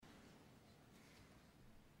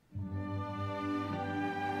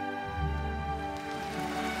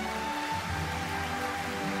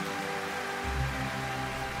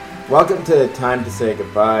Welcome to Time to Say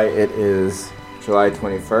Goodbye. It is July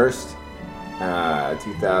 21st,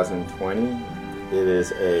 2020. It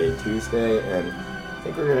is a Tuesday, and I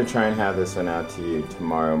think we're going to try and have this one out to you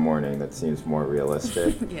tomorrow morning. That seems more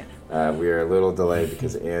realistic. Yeah. We are a little delayed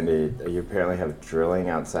because, Andy, you apparently have drilling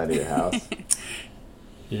outside of your house.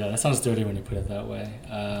 Yeah, that sounds dirty when you put it that way.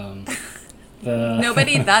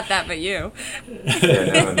 Nobody thought that but you. Yeah,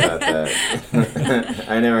 no one thought that.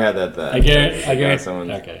 I never had that thought. I guarantee.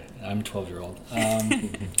 Someone... Okay, I'm a 12-year-old.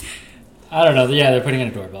 I don't know. Yeah, they're putting in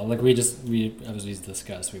a doorbell. Like as we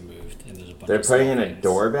discussed, we moved and there's a bunch. They're of putting in a things.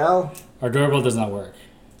 doorbell? Our doorbell does not work.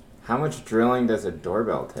 How much drilling does a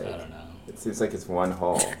doorbell take? I don't know. It seems like it's one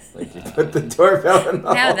hole. Like you put the doorbell in the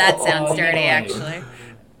hole. Now that sounds Oh, dirty, no. actually.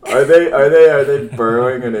 Are they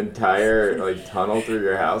burrowing an entire tunnel through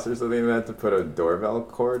your house or something like that to put a doorbell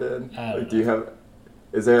cord in? I don't Do you have?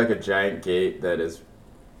 Is there a giant gate that is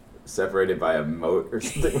separated by a moat or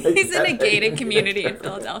something like that? He's in a gated community in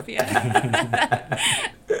Philadelphia.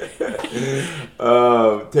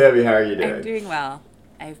 Tammy, how are you doing? I'm doing well.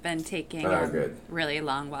 I've been taking good. really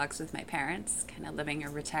long walks with my parents, kind of living a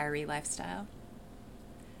retiree lifestyle.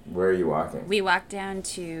 Where are you walking? We walked down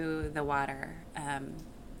to the water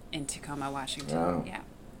in Tacoma, Washington. Oh. Yeah,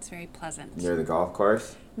 it's very pleasant. Near the golf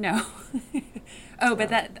course? No. But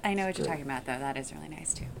that I know what you're talking about, though. That is really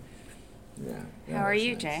nice, too. Yeah. How are that's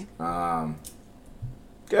you, nice. Jay?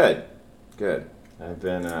 Good. I've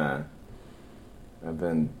been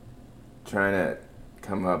trying to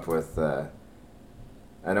come up with. I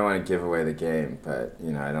don't want to give away the game, but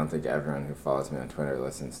I don't think everyone who follows me on Twitter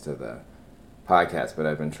listens to the podcast. But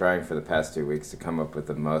I've been trying for the past 2 weeks to come up with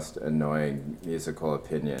the most annoying musical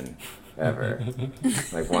opinion ever,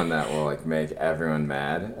 like one that will make everyone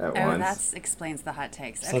mad at once. That explains the hot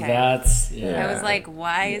takes. So Okay. that's Yeah. I was like,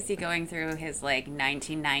 why is he going through his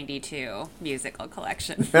 1992 musical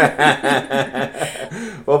collection?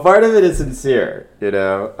 Well, part of it is sincere, but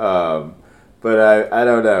I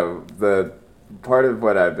don't know. Part of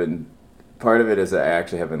it is I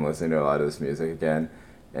actually have been listening to a lot of this music again.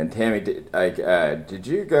 And Tammy, did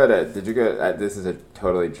you go? This is a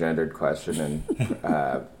totally gendered question and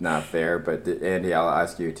not fair. But Andy, I'll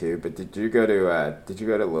ask you too. But did you go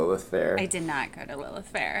to Lilith Fair? I did not go to Lilith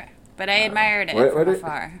Fair, but I admired it from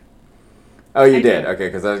afar. Oh, you I did? did. Okay,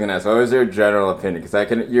 because I was going to ask, what was your general opinion?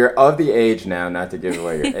 Because you're of the age now, not to give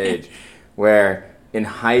away your age, where in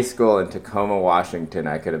high school in Tacoma, Washington,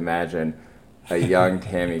 I could imagine a young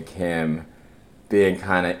Tammy Kim being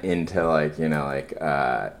kind of into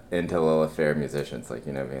into Lilith Fair musicians,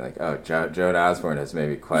 being like, oh, Joan Osborne has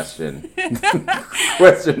maybe questioned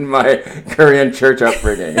my Korean church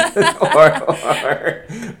upbringing,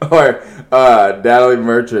 or Natalie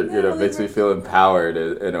Merchant, makes me feel empowered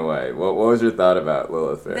in a way. What was your thought about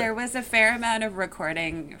Lilith Fair? There was a fair amount of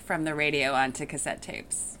recording from the radio onto cassette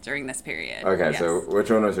tapes during this period. Okay, yes. so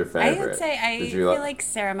which one was your favorite? I would say I feel like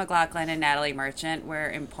Sarah McLachlan and Natalie Merchant were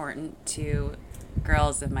important to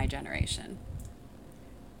girls of my generation.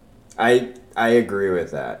 I agree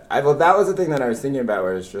with that. Well, that was the thing that I was thinking about,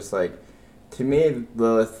 where it's just to me,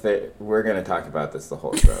 Lilith Fair, we're going to talk about this the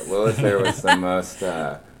whole show. Lilith Fair was the most,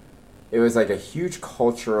 it was a huge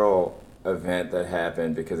cultural event that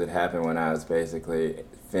happened because it happened when I was basically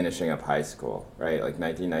finishing up high school, right?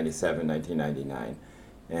 1997, 1999.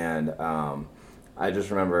 And I just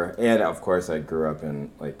remember, and of course I grew up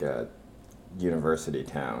in a university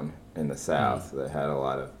town in the South that had a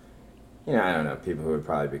lot of, I don't know, people who would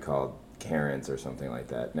probably be called Karens or something like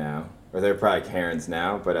that now. Or they're probably Karens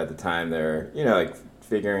now, but at the time they're,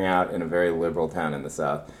 figuring out in a very liberal town in the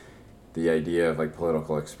South the idea of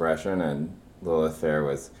political expression, and Lilith Fair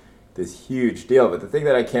was this huge deal. But the thing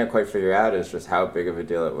that I can't quite figure out is just how big of a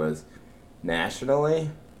deal it was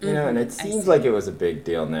nationally. And it seems like it was a big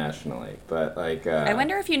deal nationally, but I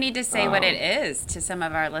wonder if you need to say what it is to some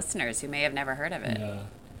of our listeners who may have never heard of it. Yeah.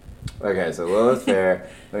 Okay, so Lilith Fair,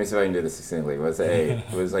 let me see if I can do this succinctly, it was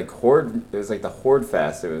the Horde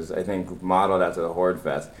Fest. It was, I think, modeled after the Horde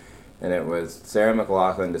Fest. And it was, Sarah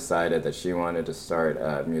McLachlan decided that she wanted to start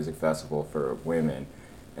a music festival for women.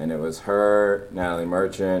 And it was her, Natalie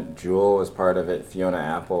Merchant, Jewel was part of it, Fiona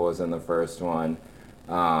Apple was in the first one.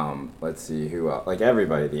 Let's see, who else?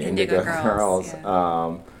 Everybody, the Indigo Girls.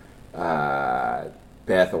 Yeah.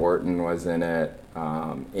 Beth Orton was in it.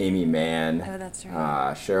 Amy Mann. Oh, that's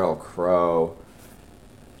right. Sheryl Crow.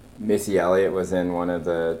 Missy Elliott was in one of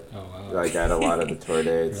the, at a lot of the tour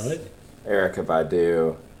dates. Really? Erykah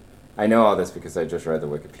Badu. I know all this because I just read the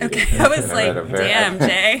Wikipedia. Okay, I was damn,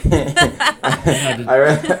 Jay. I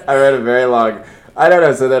read a very long I don't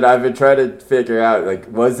know. So then I've been trying to figure out, like,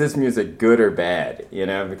 was this music good or bad? You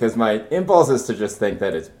know, because my impulse is to just think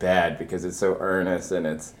that it's bad because it's so earnest and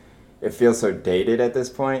it feels so dated at this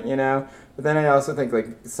point, you know? But then I also think, like,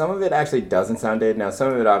 some of it actually doesn't sound dated. Now,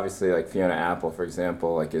 some of it, obviously, like Fiona Apple, for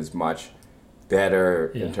example, like, is much better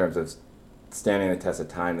in terms of standing the test of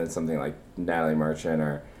time than something like Natalie Merchant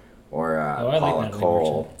or Paula like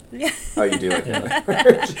Cole. Yeah. Oh, you do like Natalie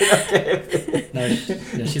Merchant? Okay. No,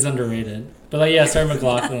 she's underrated. But like, yeah, Sarah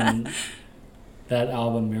McLachlan, that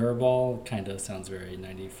album Mirrorball kind of sounds very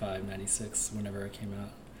 95, 96, whenever it came out.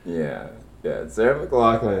 Yeah. Sarah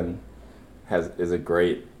McLachlan is a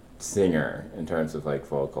great singer in terms of like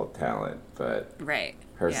vocal talent, but Right.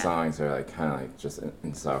 her songs are like kind of like just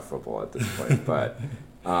insufferable at this point. But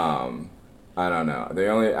I don't know.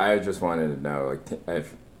 I just wanted to know like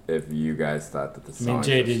if you guys thought that the songs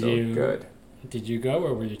Jay, were still good. Did you go,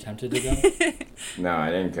 or were you tempted to go? No,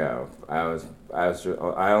 I didn't go.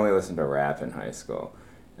 I only listened to rap in high school,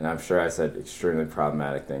 and I'm sure I said extremely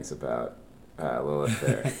problematic things about Lilith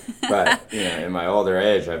Fair. But in my older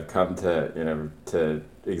age, I've come to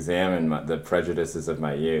examine the prejudices of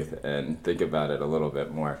my youth and think about it a little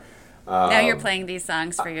bit more. Now you're playing these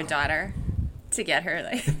songs for your daughter to get her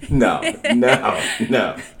like. No.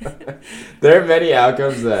 There are many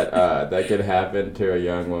outcomes that could happen to a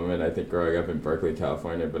young woman, I think, growing up in Berkeley,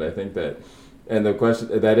 California. But I think that, and the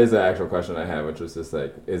question, that is the actual question I had, which was just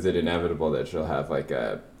like, is it inevitable that she'll have like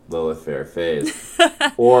a Lilith Fair phase?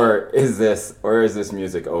 or is this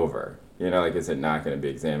music over? Like, is it not going to be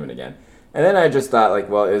examined again? And then I just thought, like,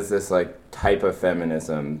 well, is this like type of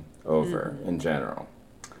feminism over in general?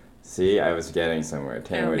 See, I was getting somewhere.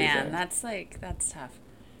 Tanya, what do you think? That's tough.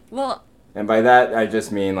 Well, and by that I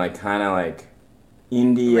just mean like kind of like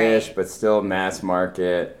indie-ish, right. but still mass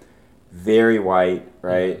market, very white,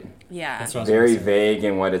 right? Yeah. Very vague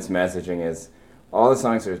in what its messaging is. All the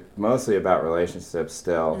songs are mostly about relationships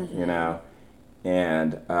still,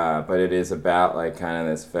 and but it is about like kind of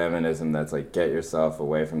this feminism that's like get yourself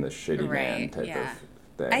away from the shitty man type of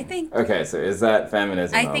thing. I think. Okay, so is that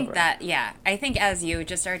feminism? I think over? that I think as you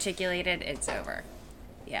just articulated, it's over.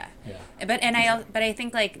 Yeah. But I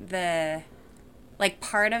think like the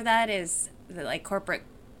part of that is the like corporate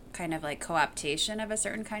kind of like co-optation of a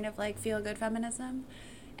certain kind of like feel good feminism.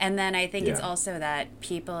 And then I think it's also that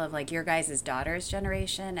people of like your guys' daughters'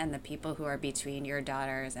 generation and the people who are between your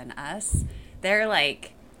daughters and us, they're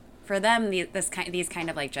like, for them these kind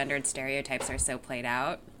of like gendered stereotypes are so played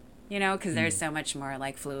out. Because there's so much more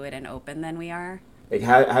like fluid and open than we are. Like,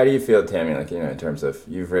 how do you feel, Tammy? Like, in terms of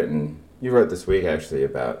you wrote this week actually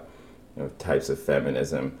about types of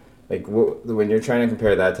feminism. Like, when you're trying to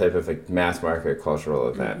compare that type of like mass market cultural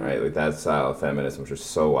event, right? Like that style of feminism, which is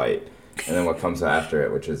so white, and then what comes after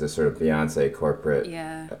it, which is this sort of Beyonce corporate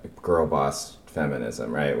girl boss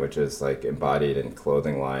feminism, right? Which is like embodied in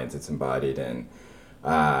clothing lines. It's embodied in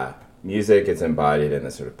music. It's embodied in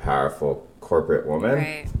this sort of powerful corporate woman.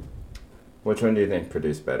 Right. Which one do you think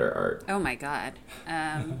produced better art? Oh my God.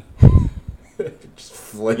 Just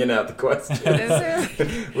flinging out the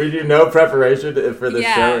question. We do no preparation for the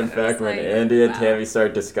show. In fact, when Andy and Tammy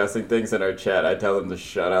start discussing things in our chat, I tell them to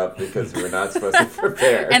shut up because we're not supposed to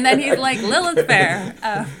prepare. And then he's like, Lilith Fair.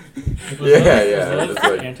 Was Lilith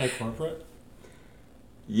like, anti-corporate?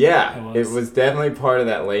 Yeah, it was definitely part of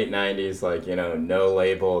that late 90s, like, no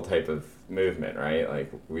label type of movement, right?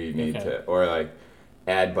 Like, we need to, or like,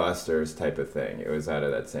 Adbusters type of thing. It was out of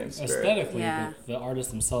that same spirit. Aesthetically, the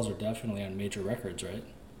artists themselves are definitely on major records, right?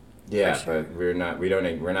 Yeah, sure. but we're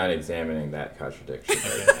not examining that contradiction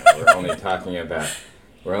right now. We're only talking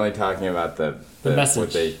about the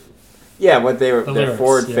message. What they were, their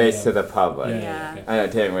forward face to the public. Yeah. I know,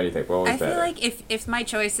 Tammy, what do you think? What was better? I feel like if my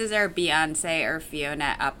choices are Beyonce or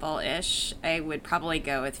Fiona Apple-ish, I would probably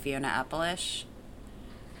go with Fiona Apple-ish.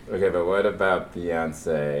 Okay, but what about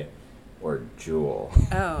Beyonce or Jewel?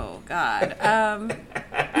 Oh, God.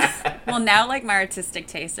 Well, now, like, my artistic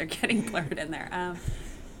tastes are getting blurred in there.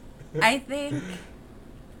 I think...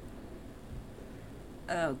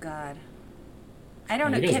 Oh, God. I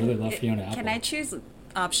don't know. You guys really love Fiona Apple. Can I choose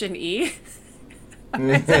option E?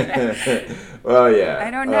 Well, yeah.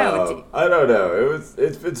 I don't know. I don't know.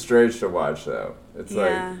 It's been strange to watch, though. It's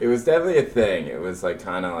like, it was definitely a thing. It was like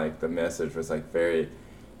kind of like the message was like very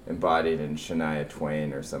embodied in Shania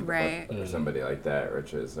Twain or something, right. or somebody like that,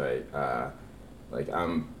 which is like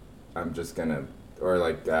I'm just gonna, or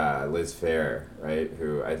like Liz Phair, right?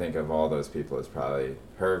 Who I think of all those people is probably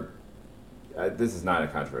her. This is not a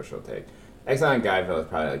controversial take. Exxon Guyville is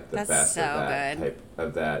probably like the best of that type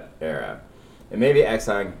of that era, and maybe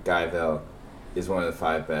Exxon Guyville is one of the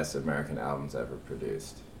 5 best American albums ever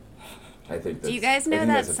produced. I think. Do you guys know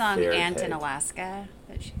that song "Ant in Alaska"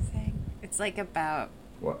 that she sang? It's like about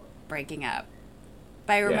what? Breaking up.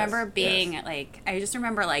 But I remember I just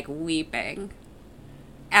remember like weeping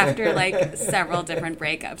after like several different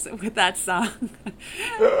breakups with that song.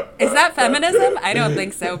 Is that feminism? I don't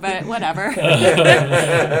think so, but whatever. Do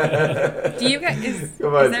you guys, is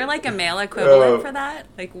there like a male equivalent for that?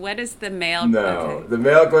 Like what is the male? No, okay. The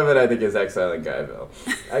male equivalent I think is Exile in Guyville.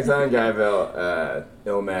 Exile in Guyville,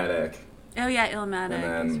 Illmatic. Oh yeah, Illmatic. And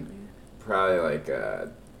then probably like,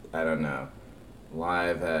 I don't know,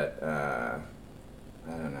 live at, I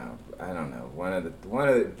don't know.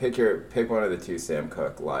 Pick one of the two Sam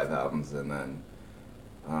Cooke live albums, and then,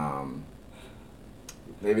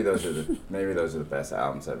 maybe those are the best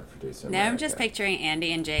albums ever produced. Now I'm just picturing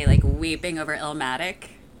Andy and Jay like weeping over Illmatic.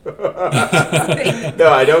 No,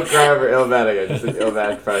 I don't cry over Illmatic. I just think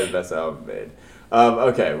Illmatic's probably the best album made.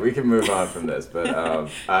 Okay, we can move on from this, but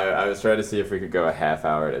I was trying to see if we could go a half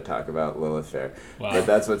hour to talk about Lilith Fair, but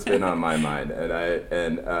that's what's been on my mind.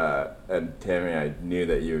 And Tammy, I knew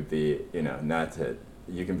that you would be, not to.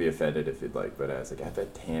 You can be offended if you'd like, but I was like, I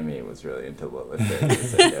bet Tammy was really into Lilith Fair.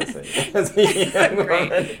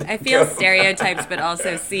 Great. I feel stereotypes, but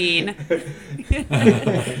also seen.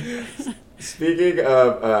 Speaking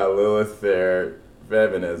of Lilith Fair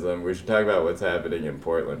feminism, we should talk about what's happening in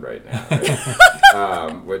Portland right now,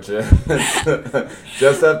 right? Which is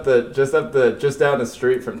just down the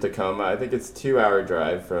street from Tacoma. I think it's a 2-hour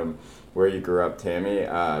drive from where you grew up, Tammy.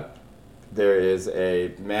 There is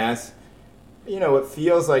a mass, what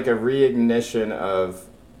feels like a reignition of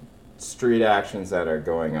street actions that are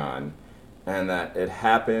going on, and that it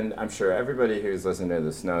happened. I'm sure everybody who's listening to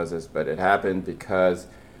this knows this, but it happened because.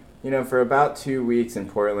 For about 2 weeks in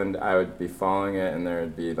Portland, I would be following it, and there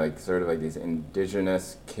would be sort of these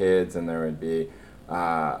indigenous kids, and there would be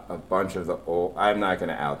a bunch of the old. I'm not going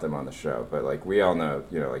to out them on the show, but we all know,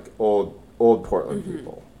 old Portland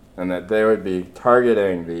people, and that they would be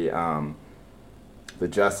targeting the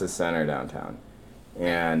Justice Center downtown,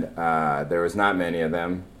 and there was not many of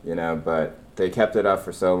them, but they kept it up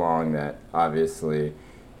for so long that obviously.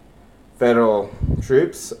 Federal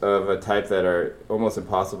troops of a type that are almost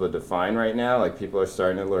impossible to define right now. People are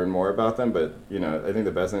starting to learn more about them, but I think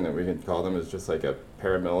the best thing that we can call them is just a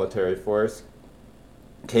paramilitary force.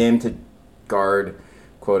 Came to guard,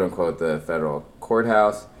 quote unquote, the federal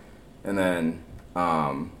courthouse, and then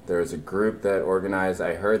there was a group that organized.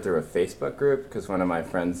 I heard through a Facebook group because one of my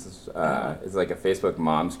friends is a Facebook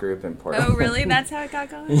moms group in Portland. Oh, really? That's how it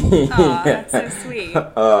got going. Oh, yeah. That's so sweet.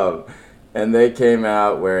 And they came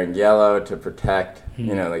out wearing yellow to protect,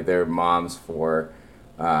 their moms for,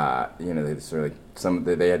 they sort of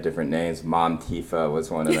they had different names. Mom Tifa was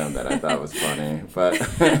one of them that I thought was funny, but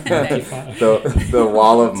the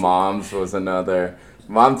Wall of Moms was another.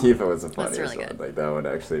 Mom Tifa was the funniest really one. That one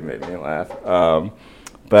actually made me laugh.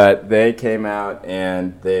 But they came out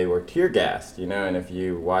and they were tear gassed, and if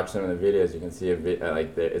you watch some of the videos, you can see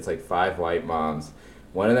it's 5 white moms.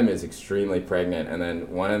 One of them is extremely pregnant, and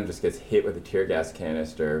then one of them just gets hit with a tear gas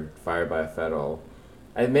canister fired by a federal.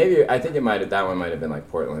 I think that one might have been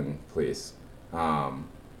Portland police. And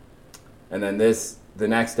then the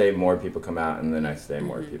next day more people come out, and the next day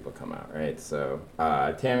more people come out, right? So,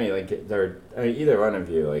 Tammy, either one of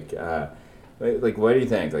you, what do you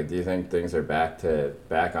think? Do you think things are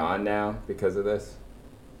back on now because of this?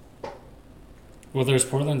 Well, there's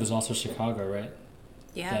Portland. There's also Chicago, right?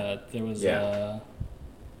 Yeah. There was a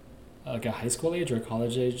high school age or a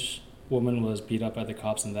college age woman was beat up by the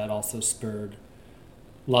cops, and that also spurred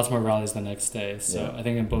lots more rallies the next day. So I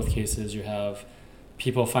think in both cases you have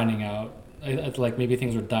people finding out, maybe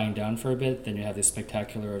things were dying down for a bit, then you have these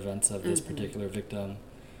spectacular events of this particular victim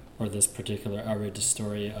or this particular outrageous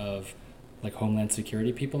story of Homeland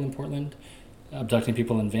Security people in Portland abducting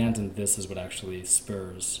people in vans, and this is what actually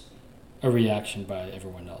spurs a reaction by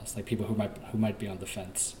everyone else. People who might be on the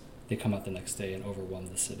fence, they come out the next day and overwhelm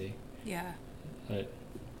the city. Yeah.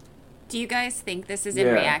 Do you guys think this is in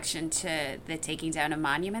reaction to the taking down of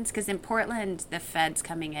monuments? Because in Portland, the feds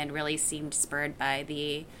coming in really seemed spurred by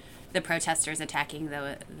the protesters attacking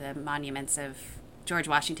the monuments of George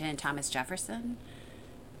Washington and Thomas Jefferson.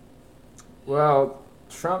 Well,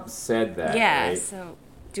 Trump said that. Yeah. Right? So,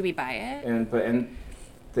 do we buy it? And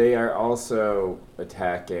they are also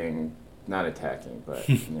attacking. Not attacking, but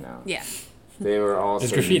Yeah. They were also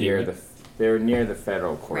they were near the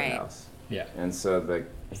federal courthouse. Right. Yeah. And so the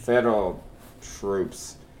federal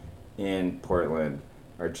troops in Portland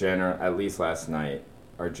are at least last night,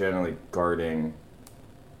 are generally guarding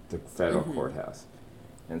the federal courthouse.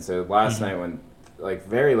 And so last night when like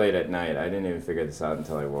very late at night. I didn't even figure this out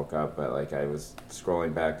until I woke up, but like I was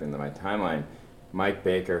scrolling back into my timeline. Mike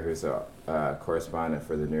Baker, who's a correspondent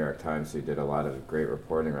for the New York Times, who did a lot of great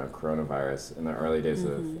reporting around coronavirus in the early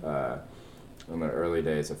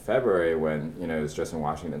days of February, when it was just in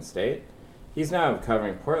Washington State. He's now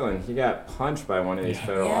covering Portland. He got punched by one of these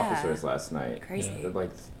federal officers last night. Crazy. At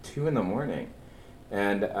like 2 a.m.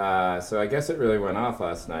 And so I guess it really went off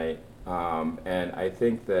last night. And I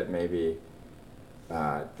think that maybe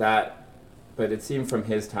but it seemed from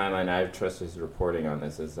his timeline, I trust his reporting on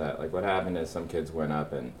this, is that like what happened is some kids went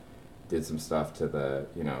up and did some stuff to the,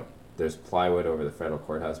 there's plywood over the federal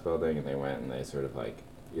courthouse building, and they went and they sort of like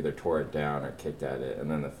either tore it down or kicked at it,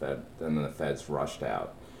 and then the feds rushed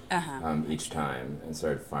out each time and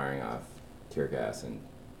started firing off tear gas and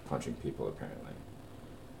punching people apparently.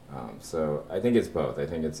 So I think it's both. I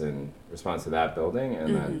think it's in response to that building,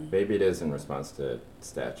 and then maybe it is in response to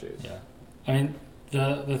statues. Yeah, I mean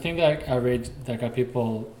the thing that got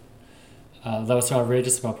people that was so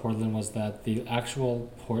outrageous about Portland was that the actual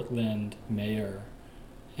Portland mayor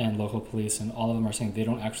and local police and all of them are saying they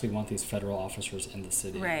don't actually want these federal officers in the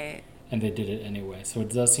city, right? And they did it anyway. So it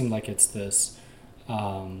does seem like it's this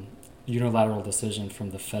unilateral decision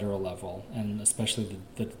from the federal level, and especially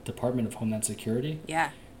the Department of Homeland Security.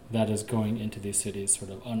 Yeah. That is going into these cities sort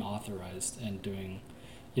of unauthorized and doing,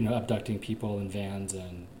 abducting people in vans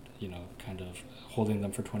and, kind of holding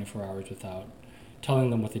them for 24 hours without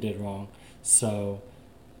telling them what they did wrong. So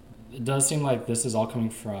it does seem like this is all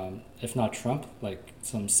coming from, if not Trump, like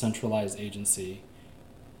some centralized agency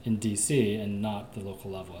in D.C. and not the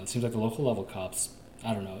local level. It seems like the local level cops,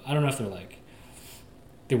 I don't know if they're like,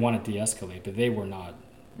 they want to de-escalate, but they were not.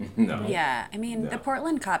 No. Yeah, I mean, the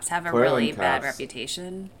Portland cops have a really bad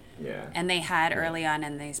reputation. Yeah. And they had early on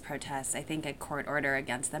in these protests, I think, a court order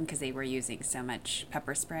against them because they were using so much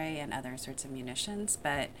pepper spray and other sorts of munitions.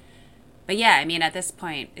 But yeah, I mean, at this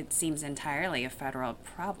point, it seems entirely a federal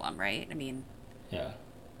problem, right? I mean. Yeah.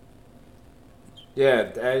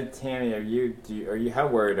 Yeah, Tammy, are you how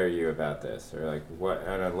worried are you about this, or like what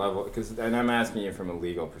at a level? And I'm asking you from a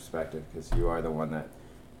legal perspective because you are the one that.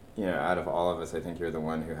 Out of all of us, I think you're the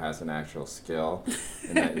one who has an actual skill,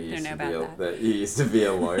 and that you used to be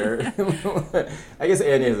a lawyer. I guess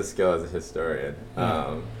Andy has a skill as a historian.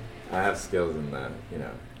 I have skills in the,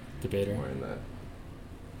 debater. More in the.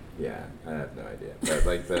 Yeah, I have no idea.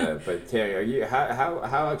 But Tammy, are you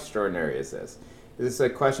how extraordinary is this? This is a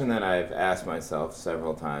question that I've asked myself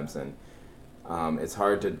several times, and it's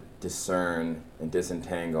hard to discern and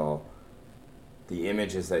disentangle the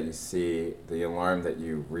images that you see, the alarm that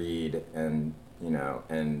you read, and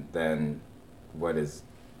and then what is,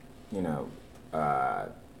 the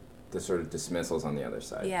sort of dismissals on the other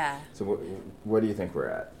side. Yeah. So what do you think we're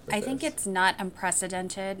at? I think it's not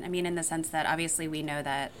unprecedented. I mean, in the sense that obviously we know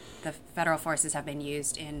that the federal forces have been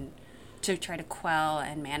used to try to quell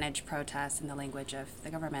and manage protests in the language of the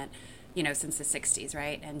government, since the 60s,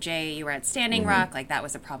 right? And Jay, you were at Standing Rock, like that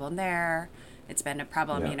was a problem there. It's been a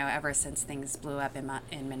problem, ever since things blew up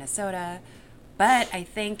in Minnesota. But I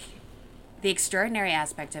think the extraordinary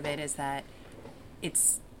aspect of it is that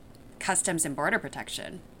it's Customs and Border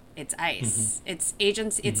Protection. It's ICE. It's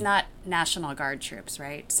agents. It's not National Guard troops,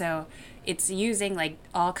 right? So it's using like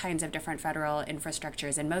all kinds of different federal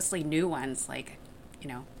infrastructures and mostly new ones, like,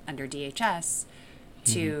 under DHS,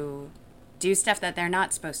 to do stuff that they're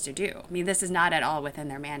not supposed to do. I mean, this is not at all within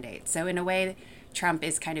their mandate. So in a way, Trump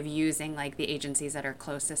is kind of using like the agencies that are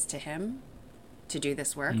closest to him to do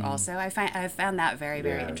this work. Also, I've found that very,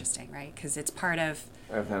 very interesting, right? Because it's part of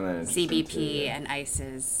CBP too, and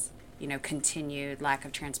ICE's continued lack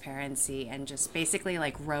of transparency and just basically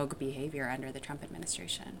like rogue behavior under the Trump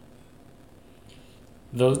administration.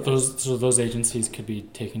 Those agencies could be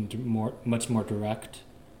taking much more direct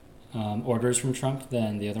orders from Trump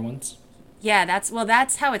than the other ones. Yeah,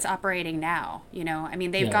 that's how it's operating now. I mean,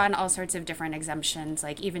 they've gotten all sorts of different exemptions,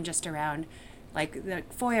 like even just around like the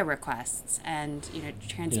FOIA requests and,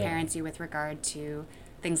 transparency with regard to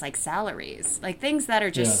things like salaries, like things that are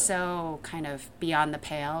just so kind of beyond the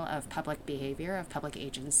pale of public behavior, of public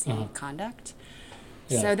agency conduct.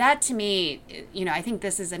 Yeah. So that to me, I think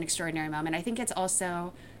this is an extraordinary moment. I think it's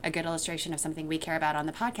also a good illustration of something we care about on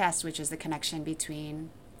the podcast, which is the connection between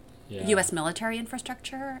U.S. military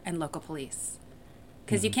infrastructure and local police,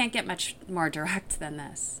 because you can't get much more direct than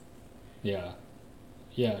this. Yeah.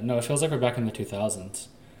 No, it feels like we're back in the 2000s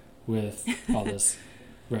with all this,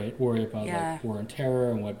 right? Worry about like war and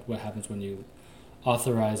terror and what happens when you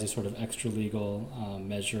authorize these sort of extra legal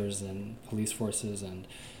measures and police forces and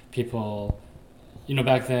people.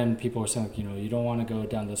 Back then people were saying like, you don't want to go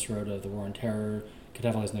down this road of the war on terror could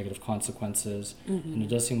have all these negative consequences. And it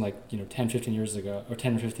does seem like 10, 15 years ago, or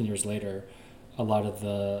 10 or 15 years later, a lot of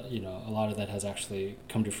that has actually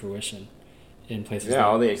come to fruition in places. Yeah,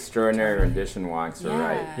 all the extraordinary rendition walks are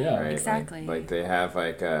right. Yeah, right? exactly. Like they have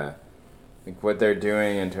like what they're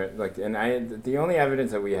doing the only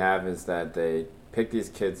evidence that we have is that they pick these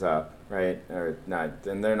kids up, right? Or not,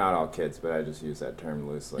 and they're not all kids, but I just use that term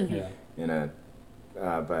loosely.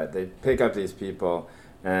 But they pick up these people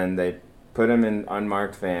and they put them in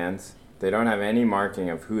unmarked vans. They don't have any marking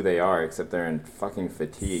of who they are except they're in fucking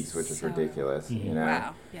fatigues, which is ridiculous,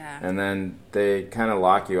 Wow, yeah. And then they kind of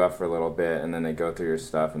lock you up for a little bit, and then they go through your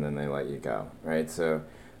stuff, and then they let you go, right? So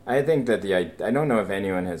I think that I don't know if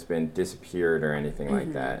anyone has been disappeared or anything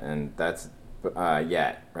like that, and that's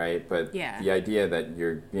yet, right? But the idea that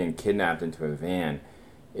you're being kidnapped into a van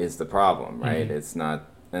is the problem, right? It's not,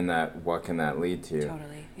 and that what can that lead to?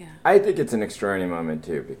 Totally, yeah. I think it's an extraordinary moment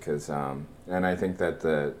too, because and I think that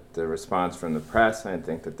the response from the press, I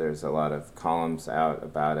think that there's a lot of columns out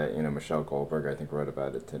about it. Michelle Goldberg, I think, wrote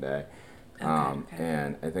about it today.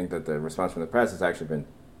 And I think that the response from the press has actually been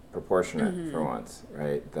proportionate for once,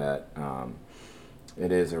 right? That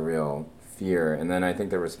it is a real fear. And then I think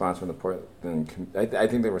the response from I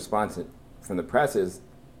think the response from the press is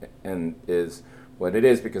what it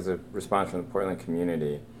is, because the response from the Portland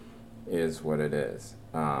community is what it is,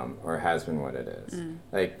 or has been what it is.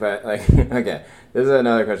 Okay, this is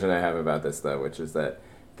another question I have about this though, which is that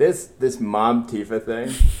this Mom Tifa thing,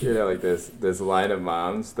 like this line of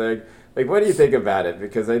moms thing, like what do you think about it?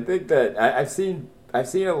 Because I think that I've seen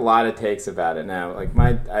a lot of takes about it now. Like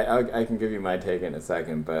I can give you my take in a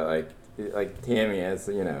second, but like Tammy,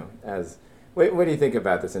 what do you think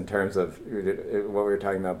about this in terms of what we were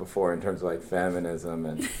talking about before, in terms of like feminism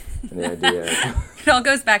and the idea? It all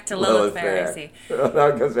goes back to Lilith Fair, I see. It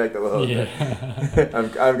all goes back to Lilith Fair.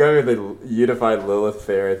 I'm going with the unified Lilith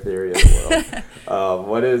Fair theory of the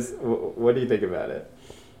world. What do you think about it?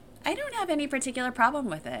 I don't have any particular problem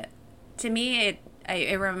with it. To me,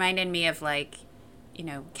 it reminded me of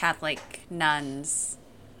Catholic nuns,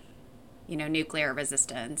 nuclear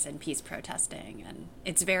resistance and peace protesting. And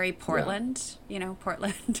it's very Portland,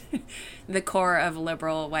 Portland. The core of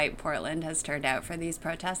liberal white Portland has turned out for these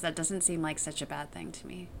protests. That doesn't seem like such a bad thing to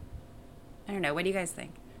me. I don't know. What do you guys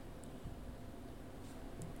think?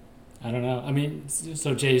 I don't know. I mean,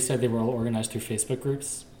 so Jay said they were all organized through Facebook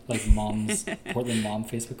groups, like Portland mom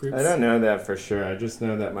Facebook groups. I don't know that for sure. I just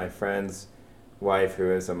know that my friend's wife, who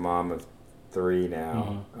is a mom of 3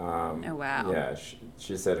 now, oh wow, yeah,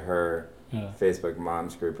 she said her Facebook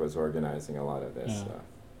moms group was organizing a lot of this stuff.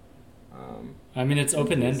 I mean, it's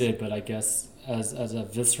open-ended, but I guess as a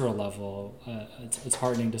visceral level, it's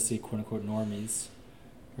heartening to see quote-unquote normies,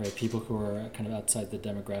 right? People who are kind of outside the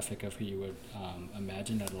demographic of who you would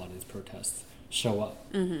imagine at a lot of these protests show up,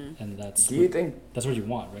 and that's what you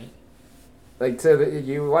want, right? Like, so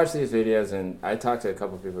you watch these videos, and I talked to a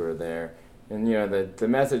couple of people who were there, and the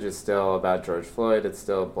message is still about George Floyd. It's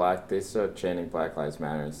still they're still chanting Black Lives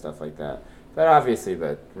Matter and stuff like that. But obviously,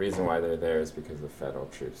 the reason why they're there is because of federal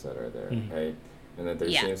troops that are there, right? And that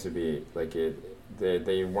there seems to be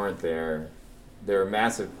they weren't there. There were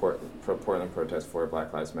massive Portland protests for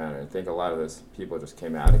Black Lives Matter. I think a lot of those people just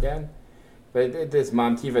came out again. But this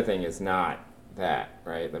Mom Tifa thing is not that,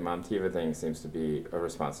 right? The Mom Tifa thing seems to be a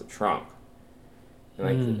response to Trump.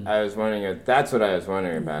 And I was wondering, that's what I was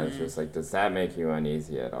wondering about. It's just like, does that make you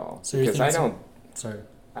uneasy at all? So because I don't. Sorry.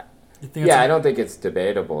 I don't think it's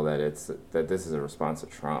debatable that this is a response to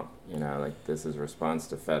Trump. This is a response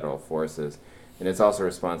to federal forces, and it's also a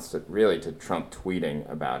response to Trump tweeting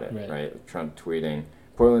about it, right? Trump tweeting,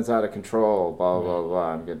 "Portland's out of control," blah blah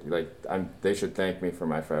blah. I'm good. They should thank me for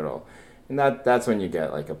my federal, and that's when you get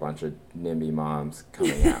a bunch of NIMBY moms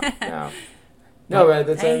coming out now. No, but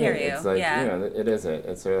that's I hear you. It's it is it.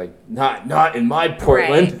 It's sort of not in my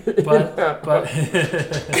Portland. Right.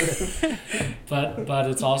 But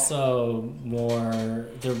it's also more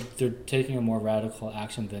they're taking a more radical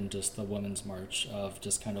action than just the Women's March of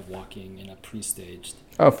just kind of walking in a pre-staged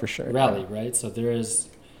for sure rally, right? So there is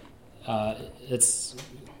it's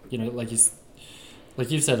like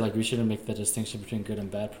you said, we shouldn't make the distinction between good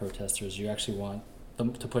and bad protesters. You actually want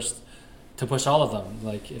them to push all of them.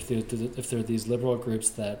 If there are these liberal groups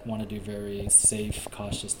that want to do very safe,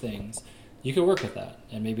 cautious things, you could work with that,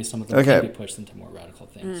 and maybe some of them can be pushed into more radical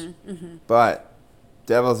things. But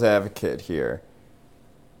devil's advocate here,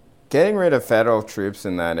 getting rid of federal troops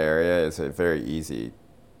in that area is a very easy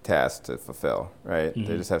task to fulfill, right?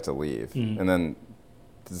 They just have to leave, and then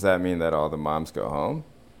does that mean that all the moms go home?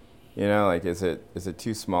 Is it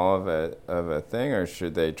too small of a thing, or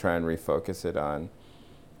should they try and refocus it on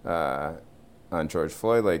on George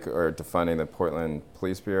Floyd, like, or defunding the Portland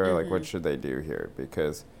Police Bureau? Like, what should they do here?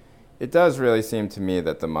 Because it does really seem to me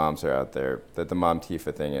that the moms are out there, that the Mom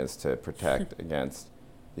Tifa thing is to protect against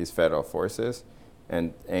these federal forces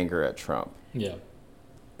and anger at Trump. Yeah.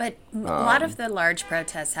 But a lot of the large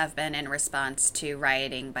protests have been in response to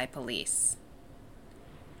rioting by police.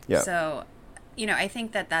 Yeah. So, I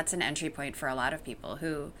think that that's an entry point for a lot of people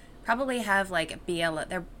who probably have like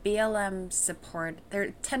their BLM support.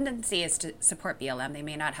 Their tendency is to support BLM. They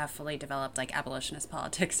may not have fully developed like abolitionist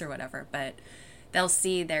politics or whatever, but they'll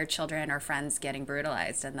see their children or friends getting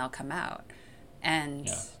brutalized and they'll come out. And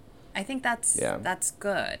I think that's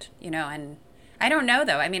good, and I don't know,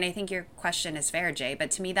 though. I mean, I think your question is fair, Jay, but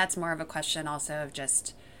to me, that's more of a question also of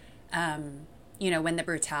just, when the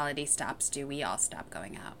brutality stops, do we all stop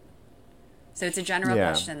going out? So it's a general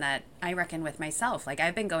question that I reckon with myself. Like,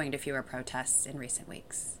 I've been going to fewer protests in recent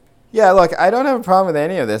weeks. Yeah, look, I don't have a problem with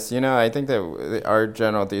any of this. I think that our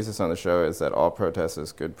general thesis on the show is that all protest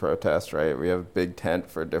is good protest, right? We have a big tent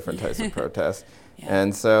for different types of protests.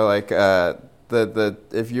 And so, like,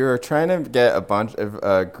 if you're trying to get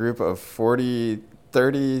a group of 30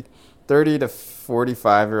 to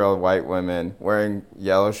 45-year-old white women wearing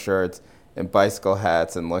yellow shirts and bicycle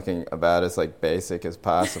hats and looking about as like basic as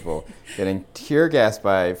possible, getting tear gassed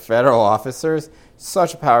by federal officers,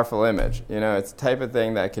 such a powerful image. It's the type of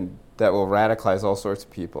thing that will radicalize all sorts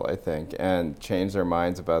of people, I think, and change their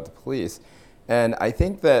minds about the police. And I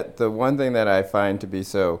think that the one thing that I find to be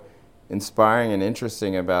so inspiring and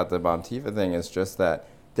interesting about the Mom Tifa thing is just that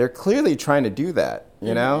they're clearly trying to do that,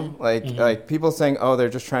 like people saying, oh, they're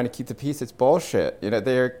just trying to keep the peace. It's bullshit.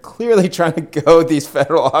 They're clearly trying to goad these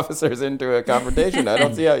federal officers into a confrontation. I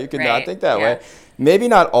don't see how you could not think that way. Maybe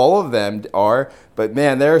not all of them are, but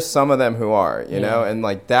man, there are some of them who are, and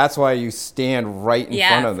like that's why you stand right in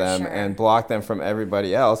front of them and block them from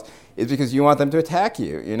everybody else, is because you want them to attack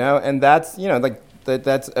you, and that's,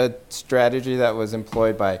 that's a strategy that was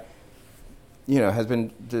employed by, has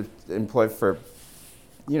been employed for,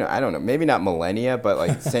 I don't know, maybe not millennia, but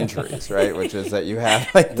like centuries, right? Which is that you have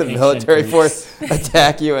like the military force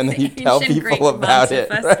attack you and then you tell people about it,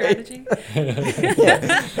 right?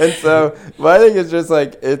 And so my thing is just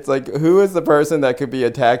like, it's like, who is the person that could be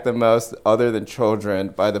attacked the most other than children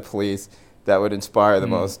by the police that would inspire the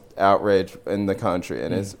most outrage in the country?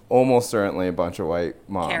 And it's almost certainly a bunch of white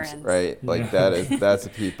moms, Karens. Right? Like that's the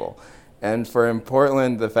people. And in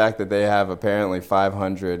Portland, the fact that they have apparently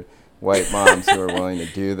 500 white moms who are willing to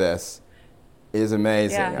do this is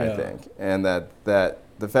amazing, I think. And that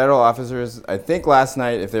the federal officers, I think last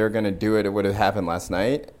night, if they were going to do it, it would have happened last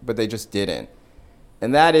night, but they just didn't.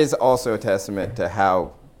 And that is also a testament to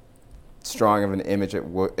how strong of an image it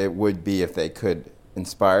would be if they could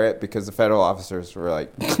inspire it, because the federal officers were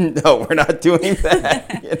like, no, we're not doing that,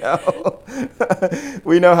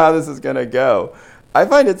 we know how this is going to go. I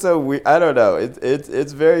find it so weird. I don't know.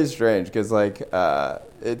 It's very strange because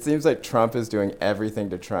it seems like Trump is doing everything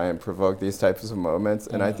to try and provoke these types of moments,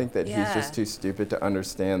 and I think that he's just too stupid to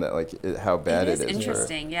understand that how bad it is. It is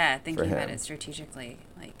interesting, thinking about it strategically.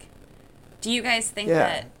 Like, do you guys think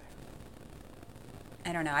that?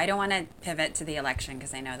 I don't know. I don't want to pivot to the election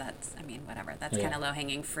because I know that's kind of low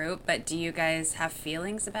hanging fruit. But do you guys have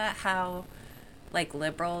feelings about how, like,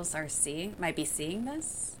 liberals might be seeing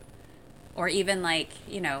this? Or even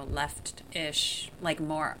left-ish, like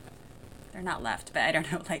more, they're not left, but I don't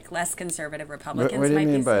know, like less conservative Republicans. What do you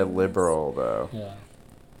mean by liberal, though? Yeah.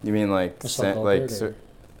 You mean like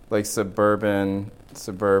suburban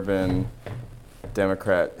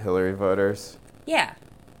Democrat Hillary voters? Yeah.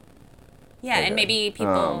 Yeah, okay. And maybe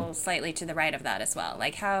people slightly to the right of that as well.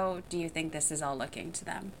 Like, how do you think this is all looking to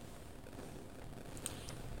them?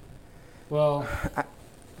 Well, I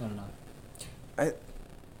don't know.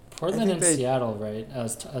 Portland and Seattle, right,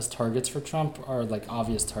 as targets for Trump are like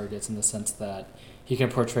obvious targets in the sense that he can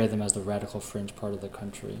portray them as the radical fringe part of the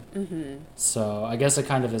country. Mm-hmm. So I guess it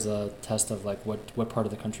kind of is a test of like what part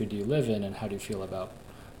of the country do you live in and how do you feel about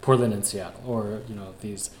Portland and Seattle, or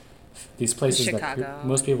these places Chicago. That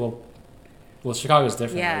most people. Well, Chicago's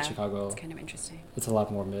different. Yeah, right? Chicago. It's kind of interesting. It's a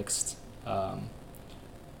lot more mixed. But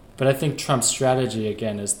I think Trump's strategy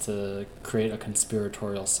again is to create a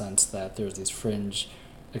conspiratorial sense that there's these fringe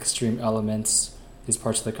extreme elements, these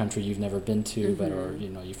parts of the country you've never been to, but or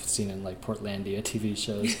you've seen in like Portlandia TV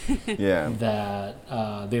shows, that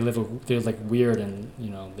they're like weird and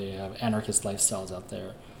they have anarchist lifestyles out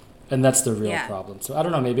there, and that's the real problem. So I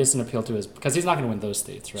don't know, maybe it's an appeal to because he's not going to win those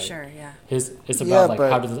states, right? Sure, yeah. It's about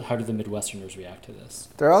how do the Midwesterners react to this?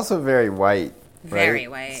 They're also very white. Right? Very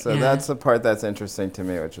white. So that's the part that's interesting to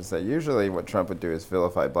me, which is that usually what Trump would do is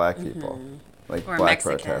vilify black people, like or black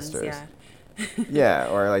Mexicans, protesters. Yeah. Yeah,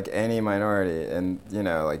 or like any minority. And, you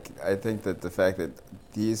know, like I think that the fact that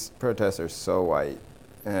these protests are so white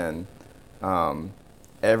and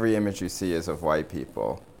every image you see is of white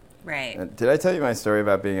people. Right. And did I tell you my story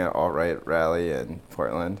about being at an alt-right rally in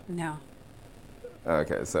Portland? No.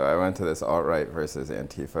 Okay, so I went to this alt-right versus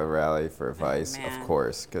Antifa rally for Vice, of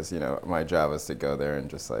course, because, you know, my job was to go there and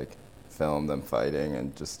just, like, film them fighting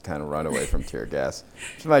and just kind of run away from tear gas.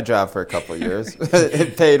 Which was my job for a couple of years.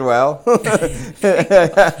 It paid well.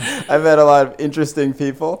 I met a lot of interesting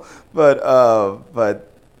people, but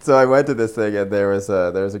so I went to this thing and there was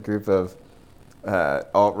a group of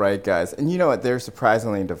alt-right guys, and you know what? They're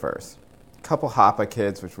surprisingly diverse. A couple Hapa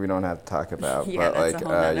kids, which we don't have to talk about, yeah, but like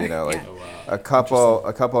you know, like Oh, wow.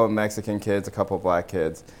 a couple of Mexican kids, a couple of black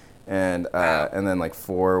kids, and then like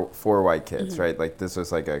four white kids, right? Like this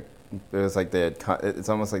was like it was like they had. It's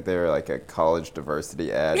almost like they were like a college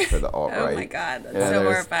diversity ad for the alt-right. Oh my god, that's Yeah, so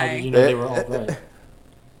there's- How did you horrifying. know they were alt-right?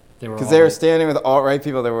 Because they were standing with alt-right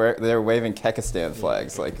people, they were waving Kekistan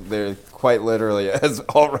flags, like they're quite literally as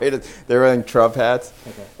alt-right as they're wearing Trump hats.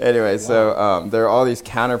 Okay. Anyway, so there are all these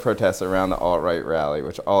counter protests around the alt-right rally,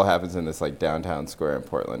 which all happens in this like downtown square in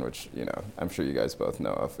Portland, which you know I'm sure you guys both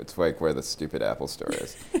know of. It's like where the stupid Apple store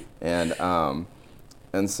is, and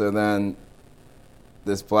so then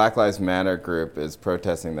this Black Lives Matter group is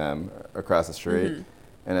protesting them across the street. Mm-hmm.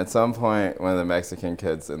 And at some point, one of the Mexican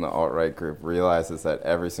kids in the alt-right group realizes that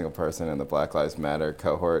every single person in the Black Lives Matter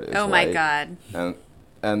cohort is Oh white. my god.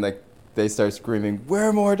 And they start screaming,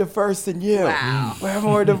 "We're more diverse than you! Wow. We're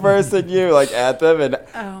more diverse than you!" Like at them, and Oh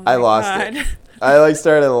I my lost God. it. I like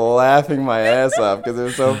started laughing my ass off because it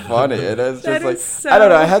was so funny. And it's That just like is so I don't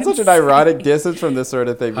know. I had such an insane. ironic distance from this sort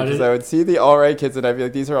of thing How because did- I would see the alt-right kids and I'd be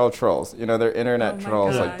like, "These are all trolls. You know, they're internet Oh my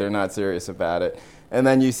trolls. God. Like they're not serious about it." And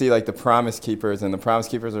then you see like the Promise Keepers, and the Promise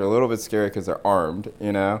Keepers are a little bit scary because they're armed,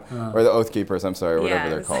 you know, or the Oath Keepers. I'm sorry, or Yeah, whatever it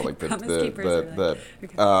they're was called, like like Promise Keepers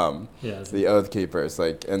are the Oath Keepers,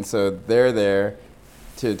 like, and so they're there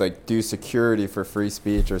to like do security for free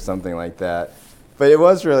speech or something like that. But it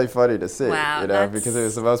was really funny to see, Wow, you know, that's because it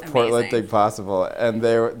was the most Portland amazing. thing possible, and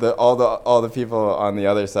they were all the people on the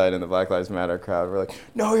other side in the Black Lives Matter crowd were like,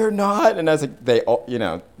 "No, you're not," and I was like, they all, you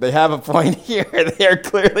know, they have a point here. They are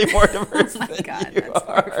clearly more diverse Oh my than God, you that's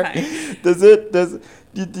are. horrifying.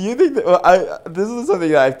 Do you think that? Well, this is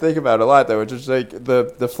something that I think about a lot, though, which is like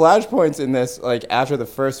the flashpoints in this, like after the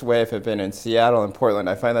first wave have been in Seattle and Portland.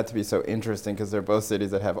 I find that to be so interesting because they're both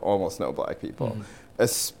cities that have almost no black people. Mm-hmm.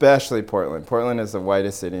 Especially Portland. Portland is the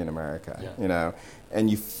whitest city in America, you know, and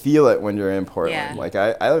you feel it when you're in Portland. Yeah. Like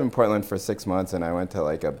I lived in Portland for 6 months, and I went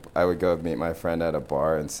to I would go meet my friend at a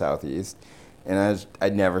bar in Southeast, and I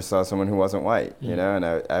never saw someone who wasn't white, you know, and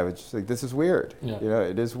I was just like, this is weird, you know,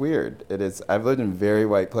 it is weird. It is. I've lived in very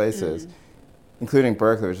white places, including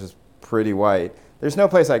Berkeley, which is pretty white. There's no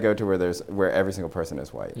place I go to where every single person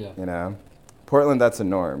is white, you know. Portland, that's a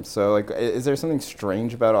norm. So, like, is there something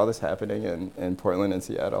strange about all this happening in Portland and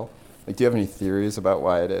Seattle? Like, do you have any theories about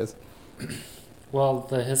why it is? Well,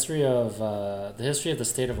 the history of the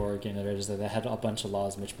state of Oregon is that they had a bunch of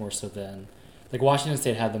laws, much more so than, like, Washington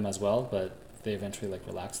State had them as well, but they eventually like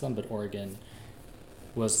relaxed them. But Oregon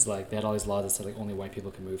was like they had all these laws that said like only white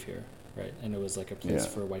people can move here, right? And it was like a place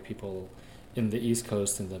for white people in the East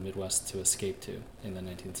Coast and the Midwest to escape to in the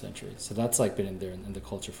 19th century. So that's like been in there in the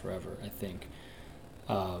culture forever, I think.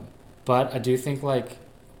 But I do think like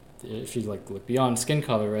if you like look beyond skin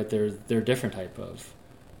color, right? They're a different type of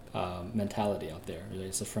mentality out there. Right?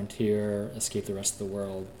 It's a frontier, escape the rest of the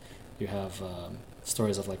world. You have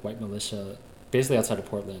stories of like white militia, basically outside of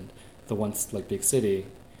Portland, the once like big city.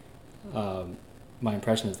 My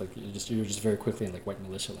impression is like you're just very quickly in like white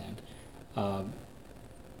militia land.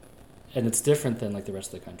 And it's different than like the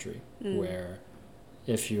rest of the country, where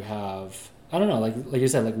if you have, I don't know, like you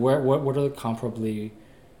said, like what are the comparably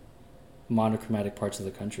monochromatic parts of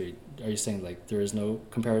the country? Are you saying like there is no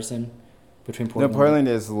comparison between Portland? No, Portland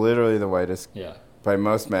is literally the whitest. Yeah. By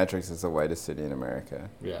most metrics, it's the whitest city in America.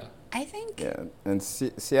 Yeah. I think. Yeah, and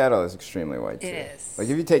Seattle is extremely white too. It is. Like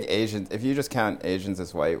if you take Asians, if you just count Asians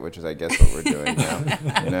as white, which is I guess what we're doing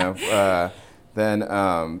now, you know,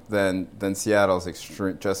 then Seattle's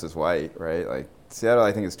just as white, right? Like Seattle,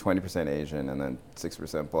 I think is 20% Asian and then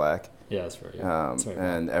 6% black. Yeah, that's right. That's right.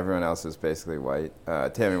 And everyone else is basically white.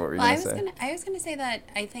 Tammy, what were you going to say? I was going to say that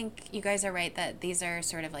I think you guys are right that these are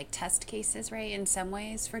sort of like test cases, right, in some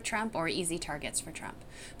ways for Trump, or easy targets for Trump.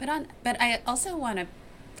 But I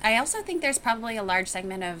also think there's probably a large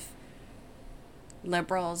segment of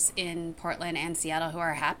liberals in Portland and Seattle who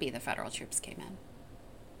are happy the federal troops came in.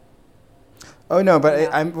 Oh no,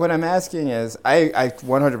 but what I'm asking is, I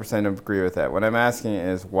 100% agree with that. What I'm asking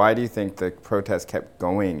is, why do you think the protests kept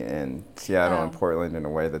going in Seattle and Portland in a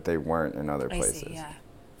way that they weren't in other places? I see, yeah.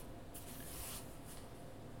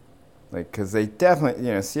 Like, because they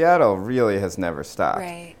definitely, Seattle really has never stopped.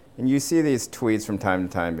 Right. And you see these tweets from time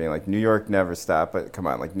to time being like, New York never stopped, but come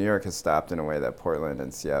on, like New York has stopped in a way that Portland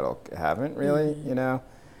and Seattle haven't really,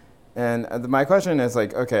 And my question is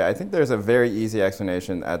like, okay, I think there's a very easy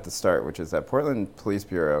explanation at the start, which is that Portland Police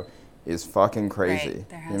Bureau is fucking crazy.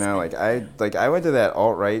 Right, I went to that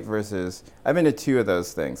alt-right versus, I've been to two of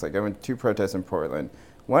those things. Like I went to two protests in Portland.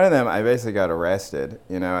 One of them, I basically got arrested,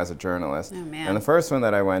 as a journalist. Oh, man. And the first one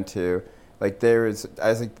that I went to, I was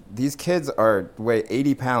like, these kids weigh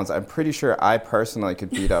 80 pounds. I'm pretty sure I personally could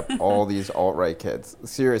beat up all these alt-right kids.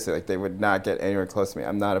 Seriously, like they would not get anywhere close to me.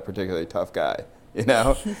 I'm not a particularly tough guy. And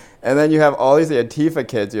then you have all these Antifa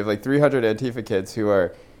kids. You have like 300 Antifa kids who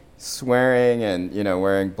are swearing and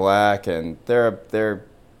wearing black, and they're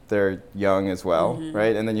young as well,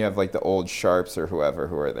 right? And then you have like the old sharps or whoever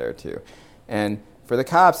who are there too. And for the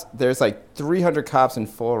cops, there's like 300 cops in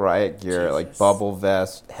full riot gear, Jesus. like bubble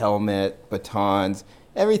vest, helmet, batons,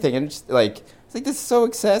 everything, and it's like this is so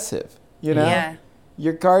excessive, Yeah.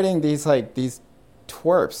 You're guarding these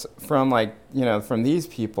twerps from from these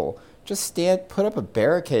people. Just put up a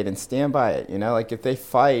barricade and stand by it, Like if they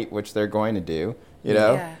fight, which they're going to do,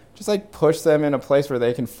 just like push them in a place where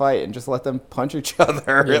they can fight and just let them punch each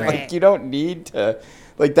other. Yeah. Like you don't need to,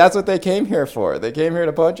 that's what they came here for. They came here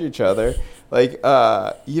to punch each other.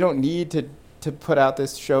 You don't need to put out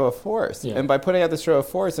this show of force. Yeah. And by putting out this show of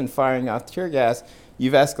force and firing off tear gas,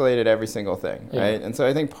 you've escalated every single thing, right? And so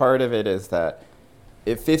I think part of it is that